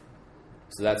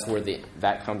 So that's where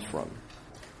that comes from.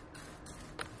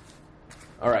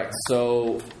 All right,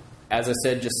 so as I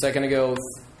said just a second ago,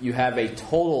 you have a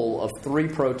total of 3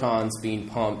 protons being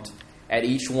pumped at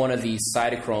each one of these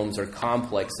cytochromes or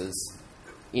complexes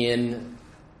in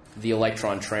the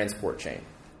electron transport chain.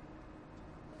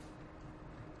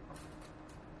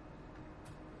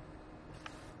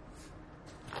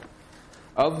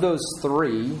 Of those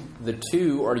 3, the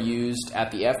 2 are used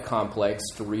at the F complex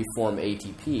to reform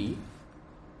ATP.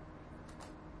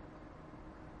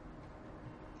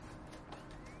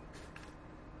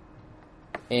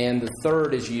 And the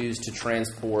third is used to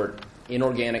transport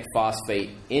inorganic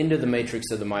phosphate into the matrix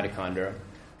of the mitochondria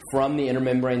from the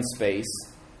intermembrane space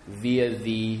via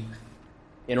the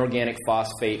inorganic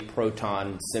phosphate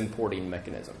proton symporting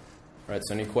mechanism. All right,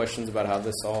 so any questions about how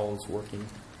this all is working?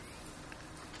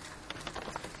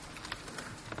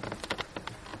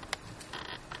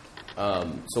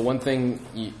 So one thing,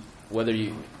 whether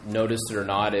you noticed it or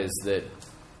not, is that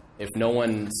if no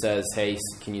one says, hey,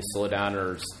 can you slow down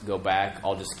or go back,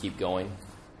 I'll just keep going.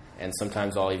 And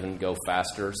sometimes I'll even go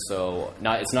faster. So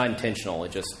it's not intentional.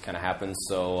 It just kind of happens.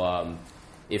 So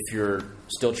if you're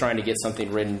still trying to get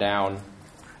something written down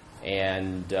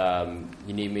and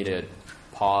you need me to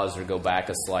pause or go back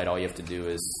a slide, all you have to do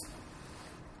is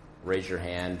raise your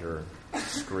hand or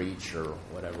screech or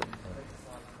whatever.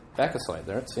 Back a slide.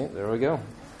 There we go.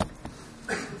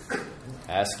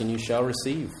 Ask and you shall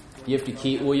receive. You have to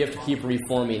keep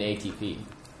reforming ATP.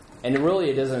 And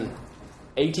it doesn't.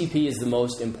 ATP is the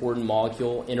most important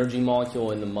energy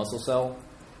molecule in the muscle cell.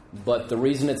 But the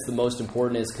reason it's the most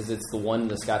important is because it's the one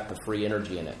that's got the free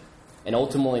energy in it. And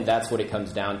ultimately, that's what it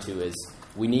comes down to: is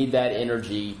we need that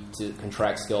energy to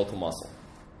contract skeletal muscle.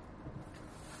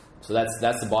 So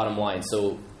that's the bottom line.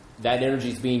 So that energy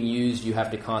is being used. You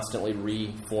have to constantly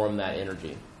reform that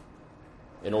energy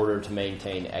in order to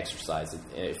maintain exercise,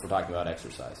 if we're talking about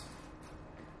exercise.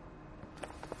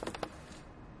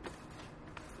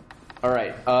 All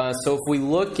right, so if we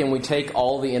look and we take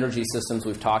all the energy systems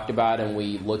we've talked about and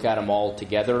we look at them all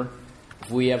together, if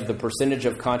we have the percentage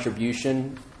of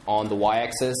contribution on the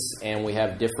y-axis and we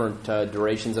have different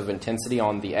durations of intensity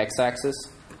on the x-axis,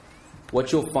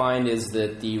 what you'll find is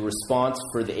that the response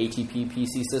for the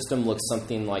ATP-PC system looks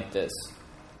something like this.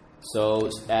 So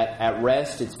at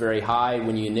rest, it's very high.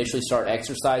 When you initially start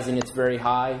exercising, it's very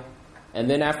high. And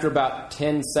then after about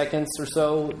 10 seconds or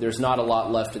so, there's not a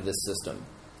lot left of this system.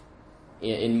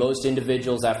 In most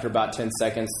individuals, after about 10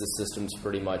 seconds, the system's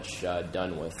pretty much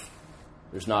done with.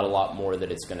 There's not a lot more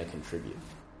that it's going to contribute.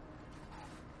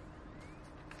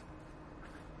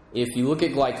 If you look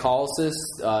at glycolysis,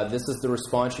 this is the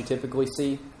response you typically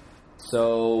see.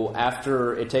 So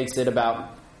after it takes it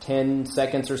about 10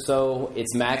 seconds or so,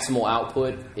 its maximal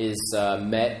output is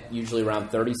met usually around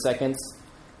 30 seconds.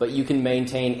 But you can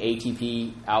maintain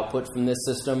ATP output from this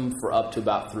system for up to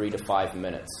about 3 to 5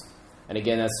 minutes. And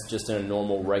again, that's just in a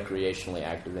normal recreationally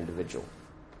active individual.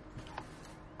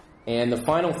 And the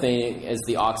final thing is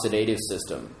the oxidative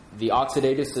system. The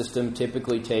oxidative system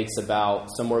typically takes about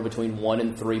somewhere between 1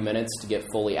 and 3 minutes to get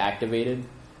fully activated.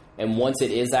 And once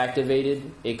it is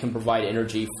activated, it can provide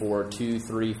energy for 2,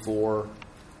 3, 4,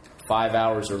 5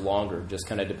 hours or longer. Just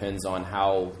kind of depends on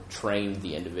how trained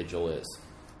the individual is.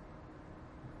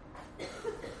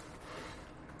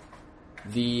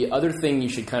 The other thing you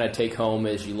should kind of take home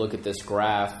as you look at this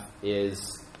graph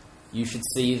is you should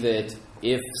see that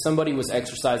if somebody was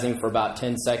exercising for about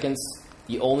 10 seconds,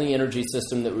 the only energy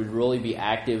system that would really be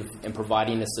active and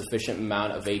providing a sufficient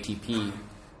amount of ATP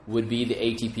would be the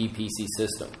ATP-PC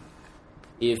system.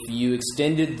 If you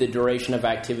extended the duration of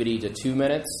activity to 2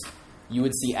 minutes, you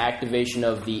would see activation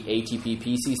of the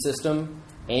ATP-PC system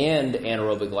and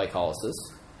anaerobic glycolysis.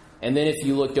 And then if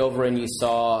you looked over and you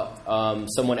saw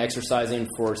someone exercising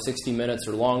for 60 minutes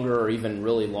or longer, or even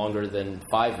really longer than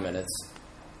 5 minutes,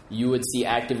 you would see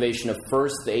activation of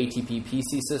first the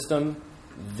ATP-PC system,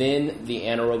 then the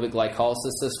anaerobic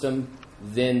glycolysis system,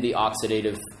 then the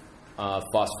oxidative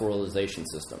phosphorylation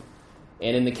system.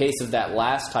 And in the case of that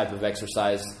last type of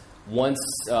exercise, once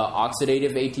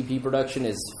oxidative ATP production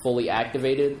is fully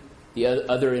activated, the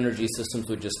other energy systems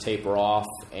would just taper off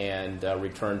and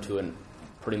return to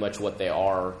pretty much what they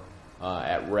are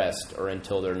at rest or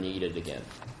until they're needed again.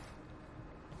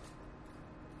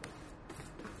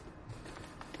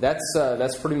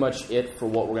 That's pretty much it for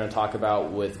what we're going to talk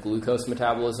about with glucose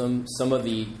metabolism. Some of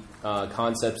the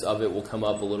concepts of it will come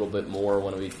up a little bit more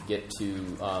when we get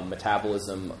to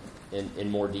metabolism in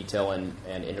more detail and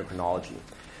endocrinology.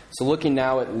 So looking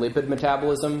now at lipid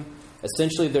metabolism,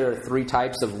 essentially there are 3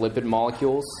 types of lipid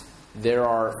molecules. There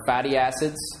are fatty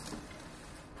acids,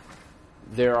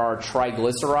 there are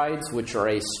triglycerides, which are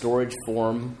a storage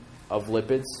form of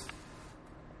lipids,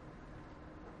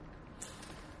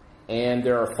 and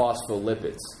there are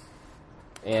phospholipids.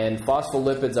 And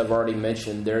phospholipids, I've already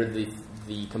mentioned, they're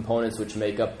the components which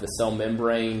make up the cell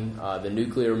membrane, the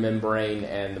nuclear membrane,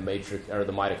 and the matrix or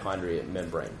the mitochondria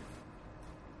membrane.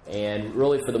 And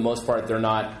really, for the most part, they're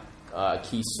not a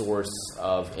key source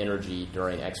of energy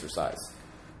during exercise.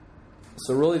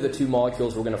 So really, the 2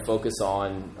 molecules we're going to focus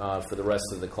on for the rest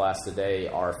of the class today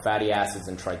are fatty acids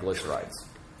and triglycerides.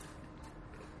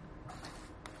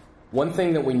 One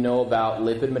thing that we know about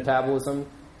lipid metabolism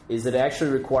is that it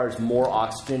actually requires more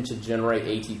oxygen to generate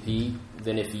ATP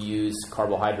than if you use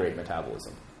carbohydrate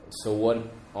metabolism. So what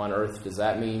on earth does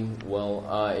that mean? Well,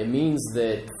 it means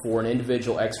that for an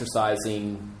individual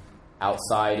exercising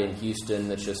outside in Houston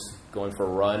that's just going for a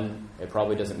run, it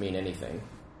probably doesn't mean anything.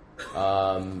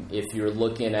 If you're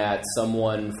looking at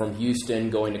someone from Houston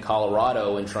going to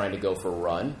Colorado and trying to go for a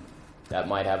run, that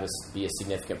might be a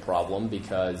significant problem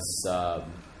because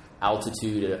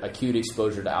acute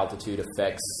exposure to altitude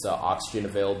affects oxygen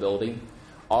availability.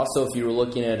 Also, if you were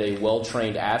looking at a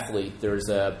well-trained athlete, there's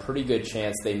a pretty good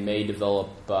chance they may develop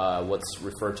what's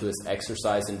referred to as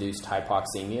exercise-induced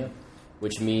hypoxemia,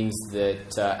 which means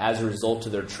that as a result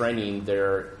of their training,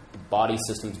 their body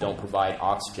systems don't provide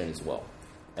oxygen as well.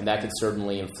 And that could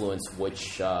certainly influence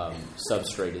which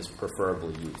substrate is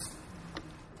preferably used.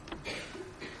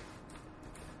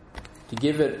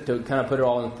 To kind of put it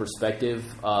all in perspective,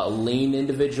 a lean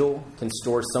individual can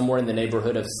store somewhere in the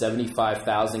neighborhood of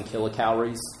 75,000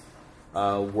 kilocalories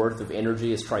worth of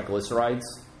energy as triglycerides.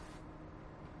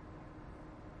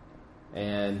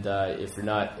 And if you're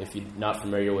not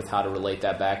familiar with how to relate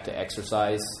that back to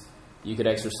exercise, you could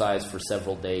exercise for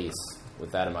several days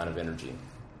with that amount of energy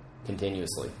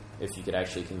continuously, if you could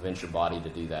actually convince your body to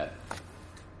do that.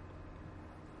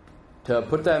 To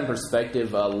put that in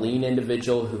perspective, a lean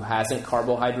individual who hasn't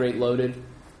carbohydrate loaded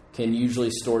can usually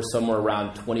store somewhere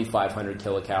around 2,500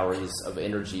 kilocalories of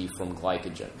energy from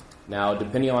glycogen. Now,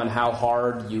 depending on how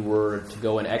hard you were to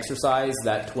go and exercise,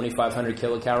 that 2,500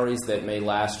 kilocalories, that may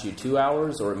last you 2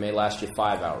 hours or it may last you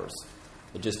 5 hours.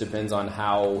 It just depends on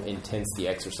how intense the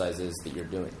exercise is that you're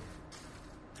doing.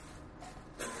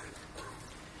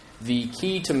 The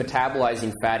key to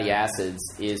metabolizing fatty acids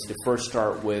is to first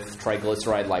start with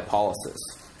triglyceride lipolysis.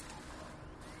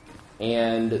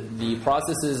 And the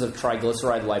processes of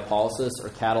triglyceride lipolysis are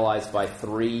catalyzed by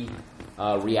 3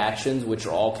 reactions, which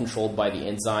are all controlled by the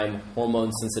enzyme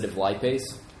hormone-sensitive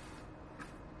lipase.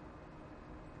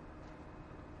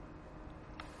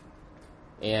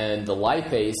 And the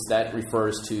lipase, that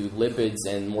refers to lipids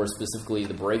and more specifically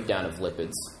the breakdown of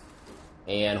lipids.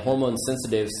 And hormone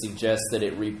sensitive suggests that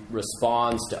it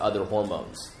responds to other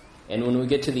hormones. And when we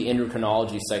get to the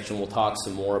endocrinology section, we'll talk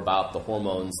some more about the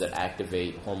hormones that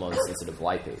activate hormone sensitive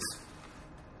lipase.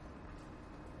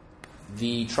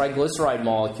 The triglyceride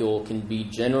molecule can be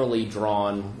generally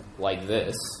drawn like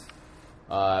this.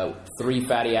 3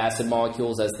 fatty acid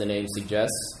molecules, as the name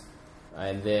suggests.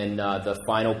 And then the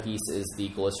final piece is the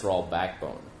glycerol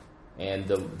backbone. And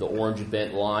the orange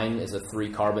bent line is a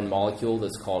 3-carbon molecule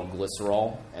that's called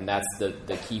glycerol, and that's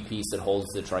the key piece that holds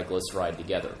the triglyceride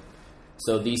together.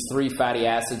 So these 3 fatty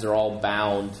acids are all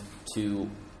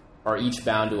each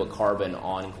bound to a carbon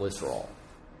on glycerol.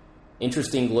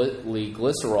 Interestingly,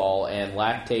 glycerol and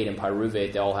lactate and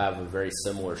pyruvate, they all have a very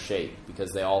similar shape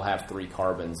because they all have 3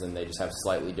 carbons and they just have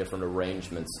slightly different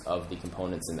arrangements of the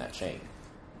components in that chain.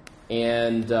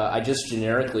 And I just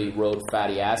generically wrote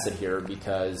fatty acid here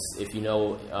because if you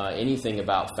know anything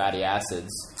about fatty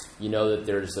acids, you know that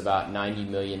there's about 90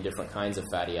 million different kinds of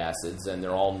fatty acids, and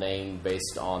they're all named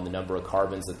based on the number of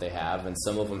carbons that they have, and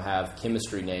some of them have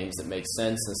chemistry names that make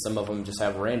sense, and some of them just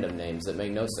have random names that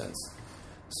make no sense.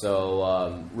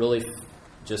 So really,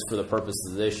 just for the purpose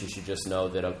of this, you should just know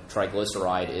that a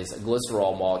triglyceride is a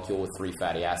glycerol molecule with 3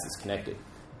 fatty acids connected.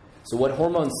 So what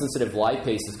hormone-sensitive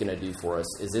lipase is going to do for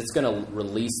us is it's going to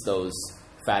release those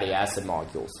fatty acid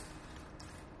molecules.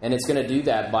 And it's going to do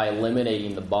that by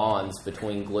eliminating the bonds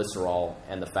between glycerol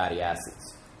and the fatty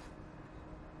acids.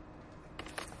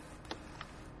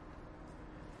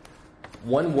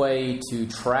 One way to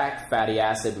track fatty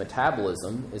acid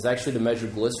metabolism is actually to measure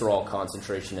glycerol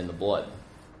concentration in the blood.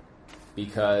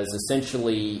 Because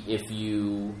essentially, if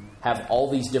you have all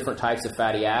these different types of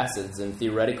fatty acids and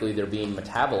theoretically they're being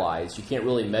metabolized, you can't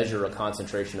really measure a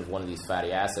concentration of one of these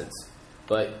fatty acids.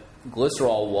 But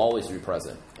glycerol will always be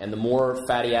present. And the more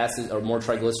fatty acids or more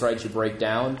triglycerides you break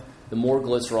down, the more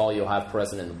glycerol you'll have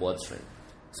present in the bloodstream.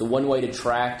 So one way to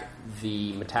track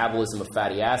the metabolism of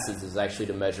fatty acids is actually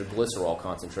to measure glycerol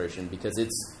concentration because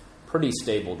it's pretty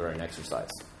stable during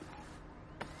exercise.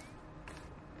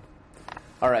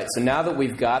 All right, so now that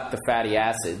we've got the fatty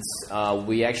acids,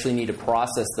 we actually need to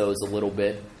process those a little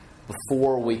bit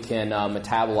before we can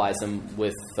metabolize them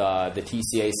with the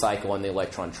TCA cycle and the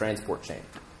electron transport chain.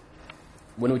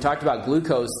 When we talked about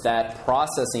glucose, that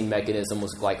processing mechanism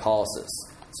was glycolysis.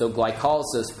 So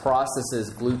glycolysis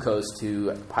processes glucose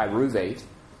to pyruvate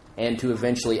and to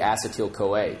eventually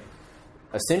acetyl-CoA.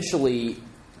 Essentially,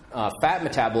 fat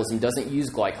metabolism doesn't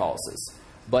use glycolysis,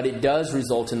 but it does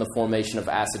result in the formation of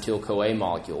acetyl-CoA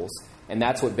molecules, and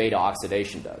that's what beta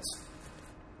oxidation does.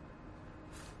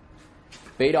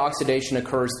 Beta oxidation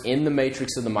occurs in the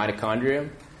matrix of the mitochondria,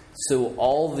 so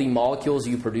all the molecules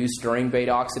you produce during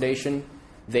beta oxidation,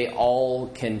 they all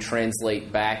can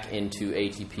translate back into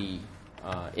ATP,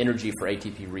 energy for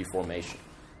ATP reformation.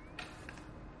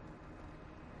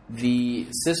 The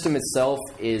system itself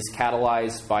is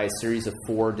catalyzed by a series of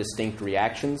 4 distinct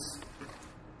reactions.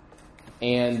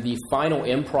 And the final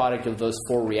end product of those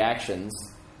 4 reactions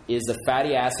is a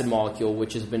fatty acid molecule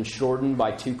which has been shortened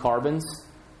by 2 carbons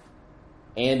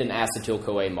and an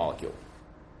acetyl-CoA molecule.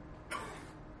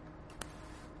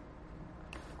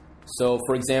 So,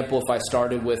 for example, if I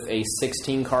started with a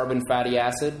 16-carbon fatty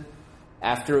acid,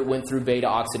 after it went through beta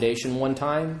oxidation one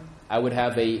time, I would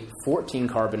have a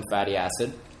 14-carbon fatty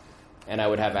acid, and I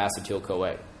would have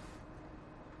acetyl-CoA.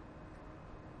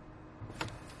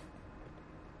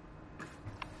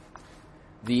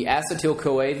 The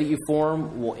acetyl-CoA that you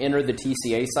form will enter the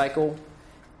TCA cycle,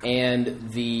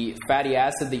 and the fatty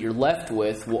acid that you're left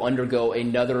with will undergo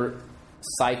another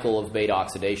cycle of beta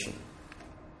oxidation.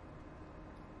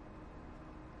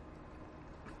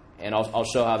 And I'll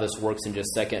show how this works in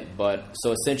just a second. But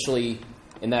so essentially,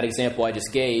 in that example I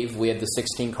just gave, we have the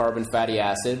 16-carbon fatty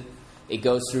acid. It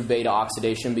goes through beta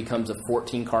oxidation, becomes a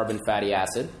 14-carbon fatty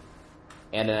acid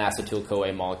and an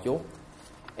acetyl-CoA molecule.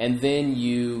 And then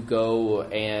you go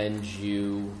and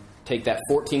you take that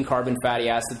 14-carbon fatty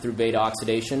acid through beta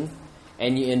oxidation,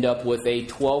 and you end up with a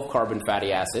 12-carbon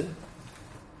fatty acid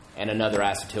and another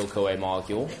acetyl-CoA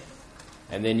molecule.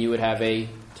 And then you would have a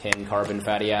 10-carbon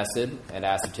fatty acid and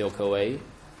acetyl-CoA,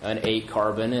 an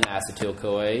 8-carbon and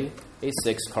acetyl-CoA, a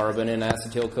 6-carbon and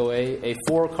acetyl-CoA, a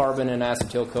 4-carbon and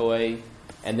acetyl-CoA,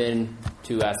 and then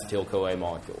 2 acetyl-CoA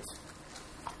molecules.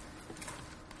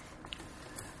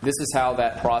 This is how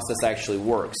that process actually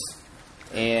works.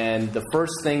 And the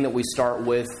first thing that we start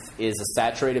with is a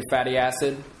saturated fatty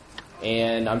acid.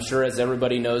 And I'm sure, as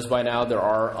everybody knows by now, there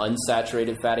are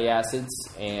unsaturated fatty acids.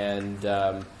 And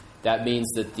that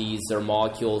means that these are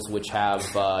molecules which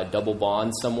have double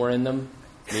bonds somewhere in them,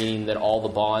 meaning that all the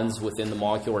bonds within the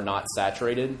molecule are not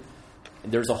saturated.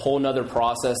 There's a whole other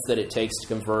process that it takes to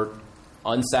convert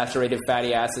unsaturated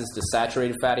fatty acids to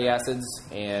saturated fatty acids,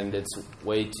 and it's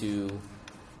way too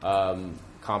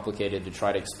complicated to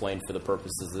try to explain for the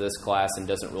purposes of this class and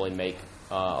doesn't really make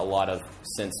a lot of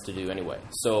sense to do anyway.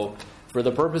 So for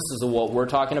the purposes of what we're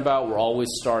talking about, we're always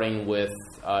starting with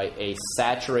a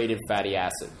saturated fatty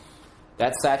acid.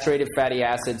 That saturated fatty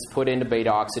acid is put into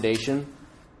beta oxidation,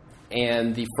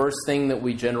 and the first thing that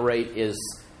we generate is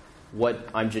what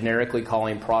I'm generically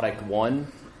calling product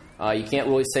 1. You can't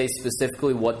really say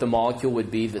specifically what the molecule would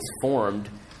be that's formed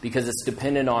because it's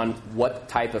dependent on what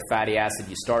type of fatty acid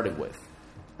you started with.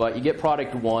 But you get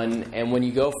product 1, and when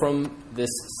you go from this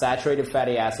saturated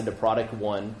fatty acid to product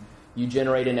 1, you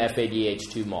generate an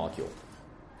FADH2 molecule.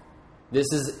 This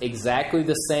is exactly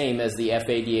the same as the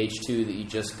FADH2 that you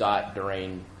just got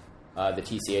during the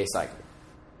TCA cycle.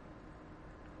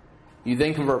 You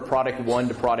then convert product 1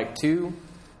 to product 2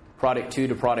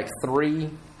 to product 3,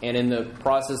 and in the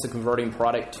process of converting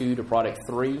product 2 to product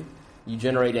 3, you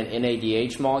generate an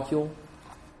NADH molecule.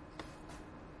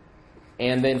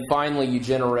 And then finally, you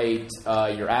generate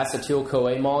your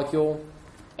acetyl-CoA molecule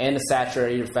and a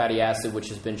saturated fatty acid, which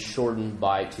has been shortened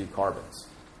by 2 carbons.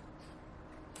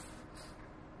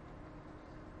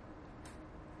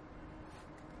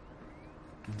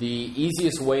 The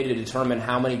easiest way to determine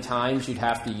how many times you'd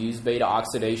have to use beta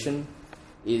oxidation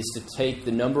is to take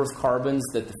the number of carbons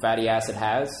that the fatty acid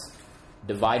has,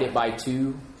 divide it by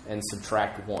 2, and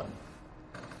subtract 1.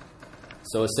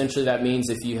 So essentially that means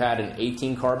if you had an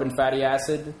 18-carbon fatty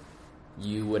acid,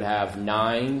 you would have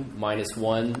 9 minus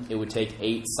 1. It would take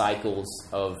 8 cycles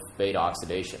of beta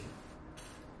oxidation.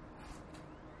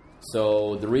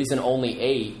 So the reason only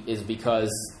 8 is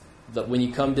because when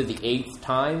you come to the 8th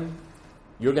time,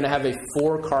 you're going to have a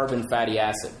 4-carbon fatty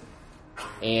acid.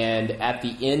 And at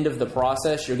the end of the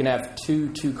process, you're going to have 2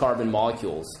 2-carbon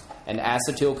molecules. And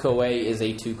acetyl-CoA is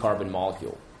a 2-carbon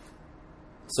molecule.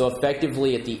 So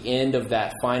effectively, at the end of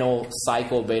that final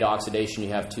cycle of beta oxidation, you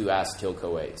have 2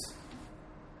 acetyl-CoAs.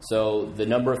 So the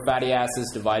number of fatty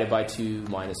acids divided by 2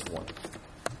 minus 1.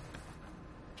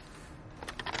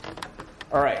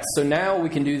 All right, so now we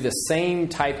can do the same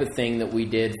type of thing that we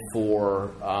did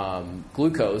for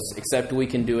glucose, except we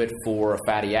can do it for a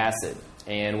fatty acid.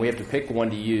 And we have to pick one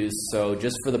to use. So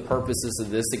just for the purposes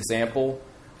of this example,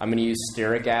 I'm going to use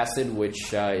stearic acid,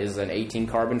 which is an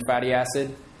 18-carbon fatty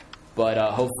acid. But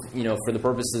for the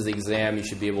purposes of the exam, you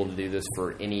should be able to do this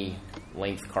for any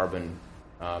length carbon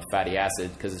fatty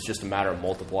acid because it's just a matter of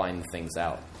multiplying the things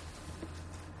out.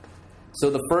 So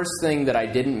the first thing that I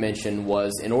didn't mention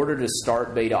was in order to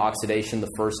start beta oxidation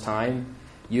the first time,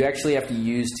 you actually have to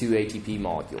use 2 ATP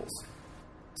molecules.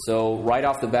 So right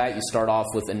off the bat, you start off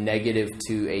with a negative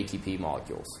 2 ATP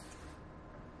molecules.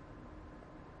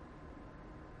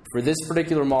 For this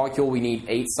particular molecule, we need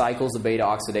 8 cycles of beta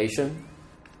oxidation.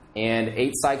 And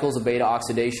 8 cycles of beta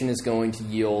oxidation is going to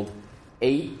yield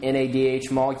 8 NADH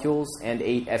molecules and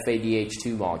 8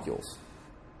 FADH2 molecules.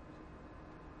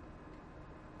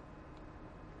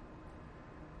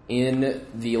 In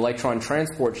the electron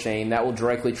transport chain, that will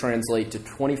directly translate to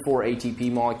 24 ATP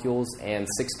molecules and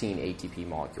 16 ATP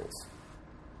molecules.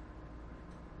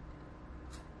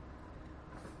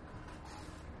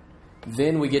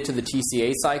 Then we get to the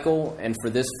TCA cycle, and for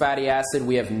this fatty acid,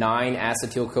 we have 9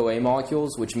 acetyl-CoA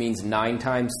molecules, which means 9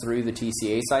 times through the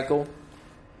TCA cycle,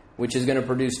 which is going to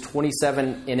produce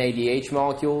 27 NADH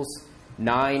molecules,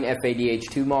 9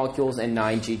 FADH2 molecules, and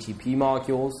 9 GTP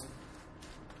molecules.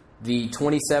 The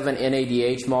 27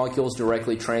 NADH molecules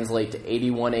directly translate to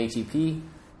 81 ATP.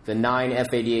 The 9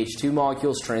 FADH2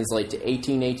 molecules translate to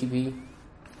 18 ATP.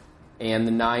 And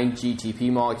the 9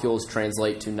 GTP molecules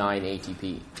translate to 9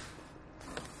 ATP.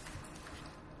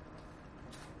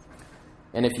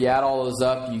 And if you add all those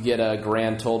up, you get a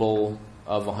grand total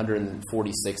of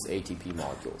 146 ATP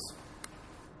molecules.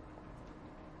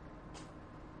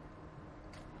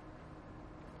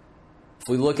 If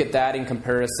we look at that in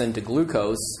comparison to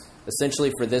glucose,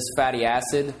 essentially for this fatty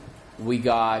acid, we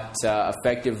got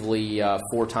effectively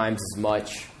 4 times as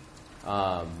much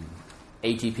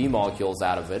ATP molecules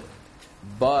out of it.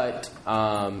 But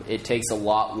it takes a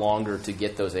lot longer to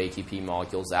get those ATP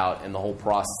molecules out, and the whole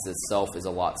process itself is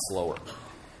a lot slower.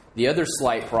 The other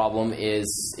slight problem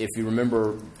is, if you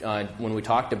remember when we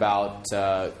talked about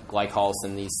glycolysis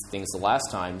and these things the last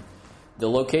time, the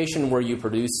location where you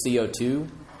produce CO2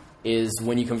 is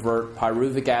when you convert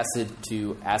pyruvic acid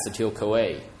to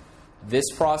acetyl-CoA. This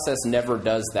process never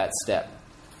does that step.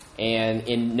 And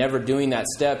in never doing that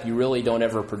step, you really don't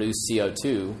ever produce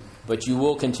CO2, but you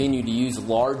will continue to use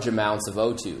large amounts of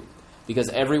O2 because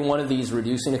every one of these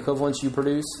reducing equivalents you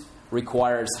produce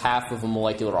requires half of a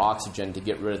molecular oxygen to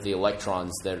get rid of the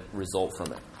electrons that result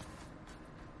from it.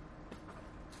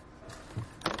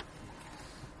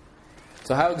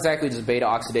 So how exactly does beta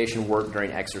oxidation work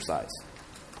during exercise?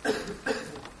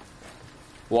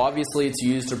 Well, obviously it's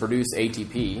used to produce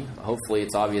ATP. Hopefully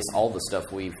it's obvious all the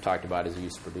stuff we've talked about is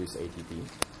used to produce ATP.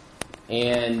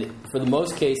 And for the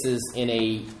most cases, in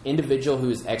a individual who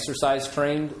is exercise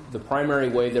trained, the primary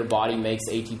way their body makes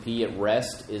ATP at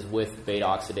rest is with beta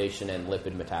oxidation and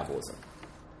lipid metabolism.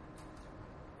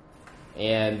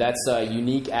 And that's a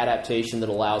unique adaptation that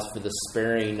allows for the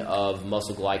sparing of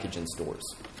muscle glycogen stores.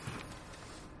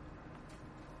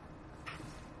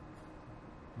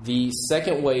 The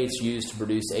second way it's used to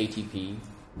produce ATP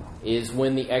is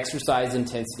when the exercise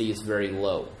intensity is very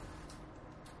low.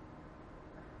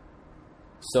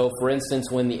 So, for instance,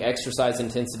 when the exercise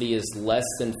intensity is less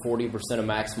than 40% of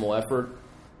maximal effort,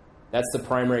 that's the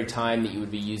primary time that you would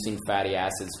be using fatty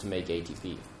acids to make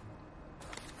ATP.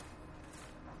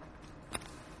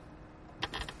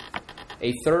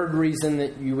 A third reason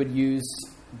that you would use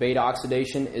beta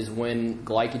oxidation is when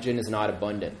glycogen is not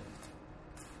abundant.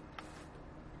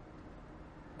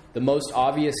 The most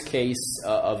obvious case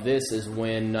of this is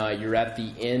when you're at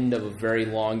the end of a very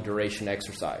long duration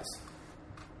exercise.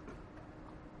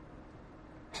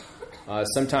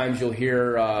 Sometimes you'll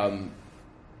hear,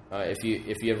 if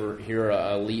you ever hear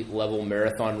an elite level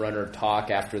marathon runner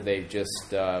talk after they've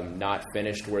just not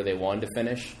finished where they wanted to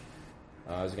finish.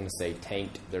 I was going to say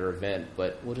tanked their event,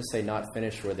 but we'll just say not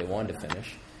finished where they wanted to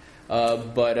finish.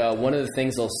 But one of the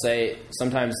things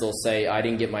sometimes they'll say, I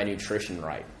didn't get my nutrition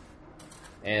right.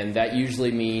 And that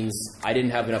usually means I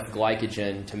didn't have enough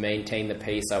glycogen to maintain the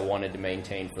pace I wanted to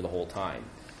maintain for the whole time.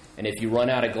 And if you run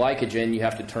out of glycogen, you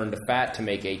have to turn to fat to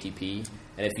make ATP.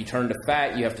 And if you turn to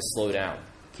fat, you have to slow down.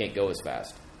 Can't go as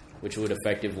fast, which would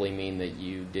effectively mean that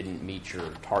you didn't meet your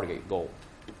target goal.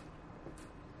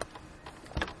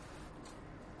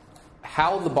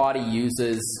 How the body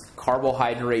uses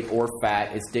carbohydrate or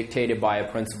fat is dictated by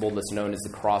a principle that's known as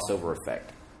the crossover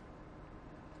effect.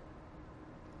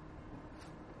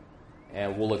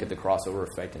 And we'll look at the crossover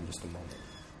effect in just a moment.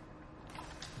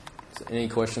 So any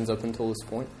questions up until this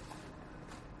point?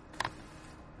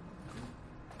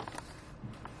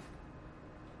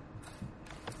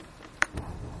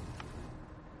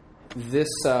 This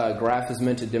graph is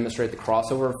meant to demonstrate the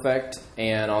crossover effect,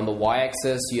 and on the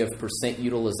y-axis you have percent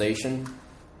utilization,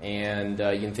 and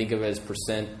you can think of it as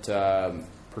percent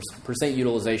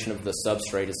utilization of the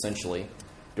substrate essentially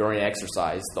during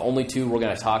exercise. The only two we're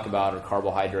going to talk about are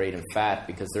carbohydrate and fat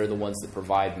because they're the ones that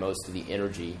provide most of the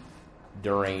energy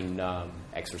during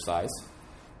exercise.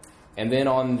 And then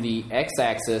on the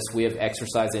x-axis we have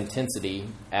exercise intensity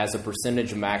as a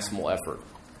percentage of maximal effort.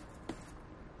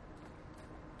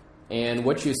 And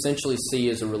what you essentially see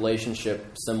is a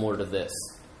relationship similar to this.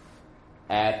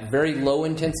 At very low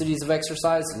intensities of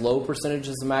exercise, low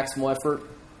percentages of maximal effort,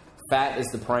 fat is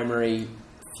the primary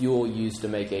fuel used to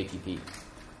make ATP.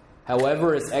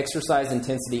 However, as exercise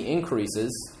intensity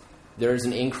increases, there's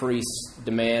an increased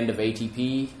demand of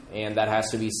ATP, and that has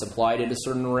to be supplied at a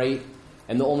certain rate.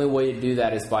 And the only way to do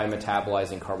that is by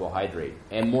metabolizing carbohydrate,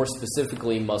 and more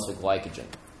specifically, muscle glycogen.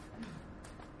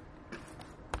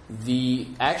 The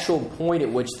actual point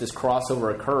at which this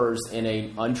crossover occurs in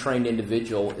an untrained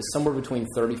individual is somewhere between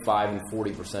 35 and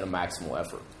 40% of maximal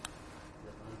effort.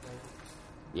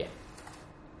 Yeah.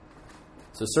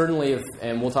 So certainly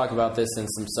and we'll talk about this in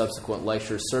some subsequent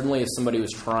lectures, certainly if somebody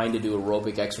was trying to do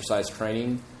aerobic exercise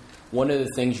training, one of the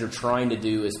things you're trying to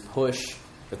do is push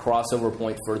the crossover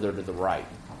point further to the right,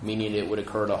 meaning it would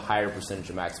occur at a higher percentage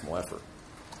of maximal effort.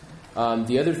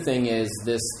 The other thing is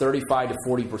this 35 to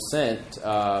 40%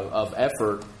 of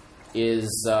effort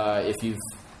is, if you've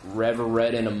ever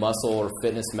read in a muscle or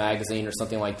fitness magazine or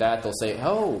something like that, they'll say,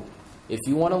 oh, if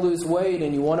you want to lose weight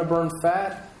and you want to burn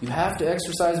fat, you have to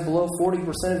exercise below 40%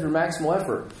 of your maximal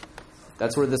effort.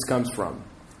 That's where this comes from.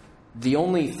 The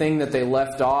only thing that they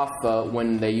left off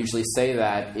when they usually say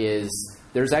that is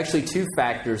there's actually two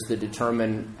factors that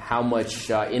determine how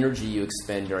much energy you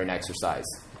expend during exercise.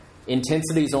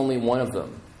 Intensity is only one of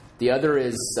them. The other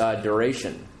is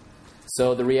duration.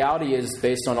 So the reality is,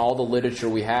 based on all the literature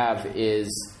we have,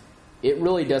 is it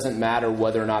really doesn't matter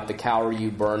whether or not the calorie you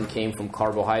burn came from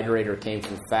carbohydrate or came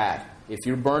from fat. If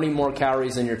you're burning more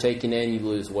calories than you're taking in, you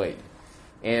lose weight.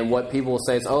 And what people will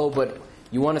say is, oh, but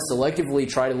you want to selectively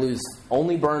try to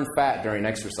only burn fat during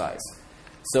exercise.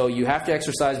 So you have to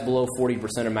exercise below 40%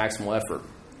 of maximal effort,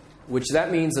 which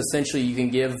that means essentially you can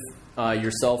give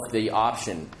yourself the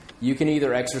option. You can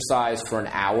either exercise for an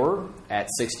hour at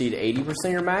 60 to 80%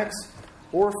 of your max,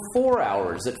 or 4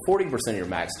 hours at 40% of your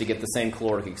max to get the same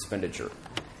caloric expenditure.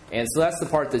 And so that's the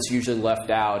part that's usually left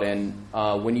out. And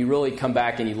when you really come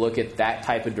back and you look at that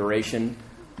type of duration,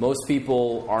 most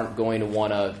people aren't going to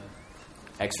want to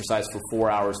exercise for 4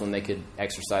 hours when they could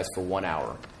exercise for 1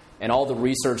 hour. And all the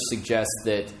research suggests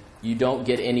that you don't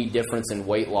get any difference in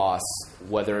weight loss,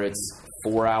 whether it's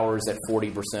 4 hours at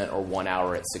 40% or 1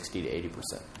 hour at 60 to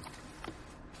 80%.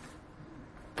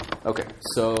 Okay,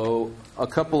 so a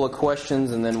couple of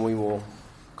questions and then we will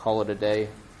call it a day.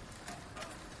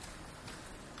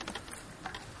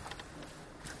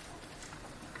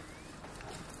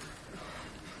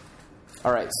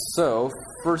 All right, so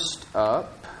first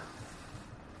up,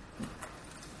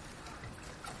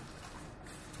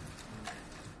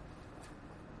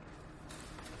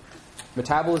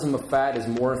 metabolism of fat is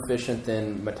more efficient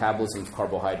than metabolism of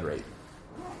carbohydrate.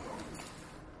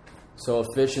 So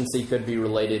efficiency could be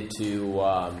related to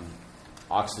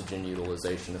oxygen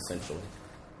utilization, essentially,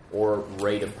 or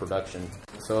rate of production.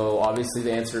 So obviously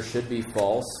the answer should be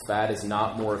false. Fat is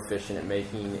not more efficient at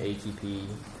making ATP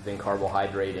than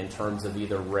carbohydrate in terms of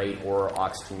either rate or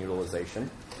oxygen utilization.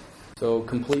 So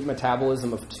complete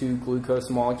metabolism of 2 glucose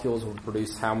molecules will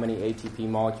produce how many ATP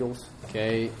molecules?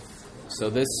 Okay, so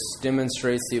this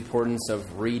demonstrates the importance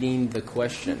of reading the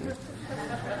question.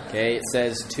 Okay, it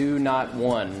says 2, not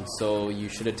 1, so you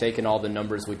should have taken all the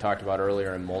numbers we talked about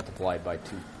earlier and multiplied by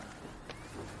 2.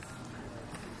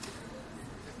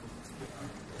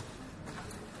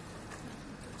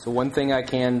 So one thing I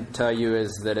can tell you is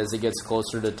that as it gets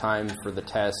closer to time for the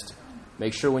test,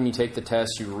 make sure when you take the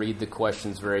test you read the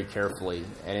questions very carefully.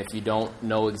 And if you don't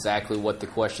know exactly what the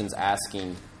question's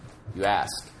asking, you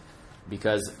ask.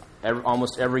 Because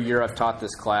almost every year I've taught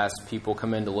this class, people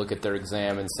come in to look at their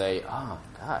exam and say, oh,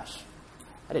 gosh,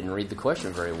 I didn't read the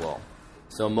question very well.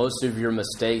 So most of your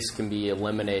mistakes can be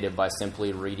eliminated by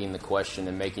simply reading the question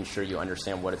and making sure you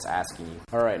understand what it's asking you.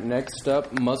 All right, next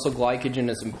up, muscle glycogen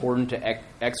is important to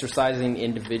exercising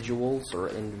individuals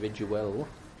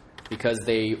because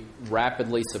they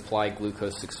rapidly supply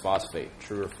glucose 6-phosphate.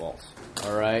 True or false?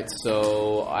 All right,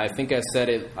 so I think I said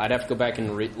it. I'd have to go back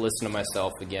and listen to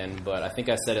myself again, but I think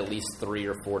I said at least 3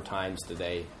 or 4 times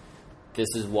today. This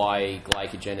is why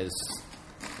glycogen is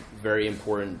very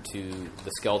important to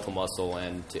the skeletal muscle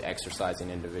and to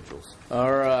exercising individuals.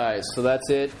 All right, so that's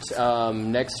it.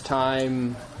 Next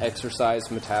time, exercise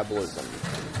metabolism.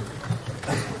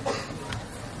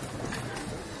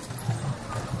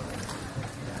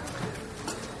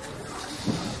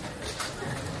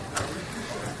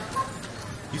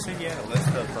 You said you had a list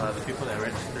of the people that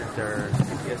registered their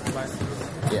GPS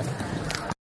devices? Yeah.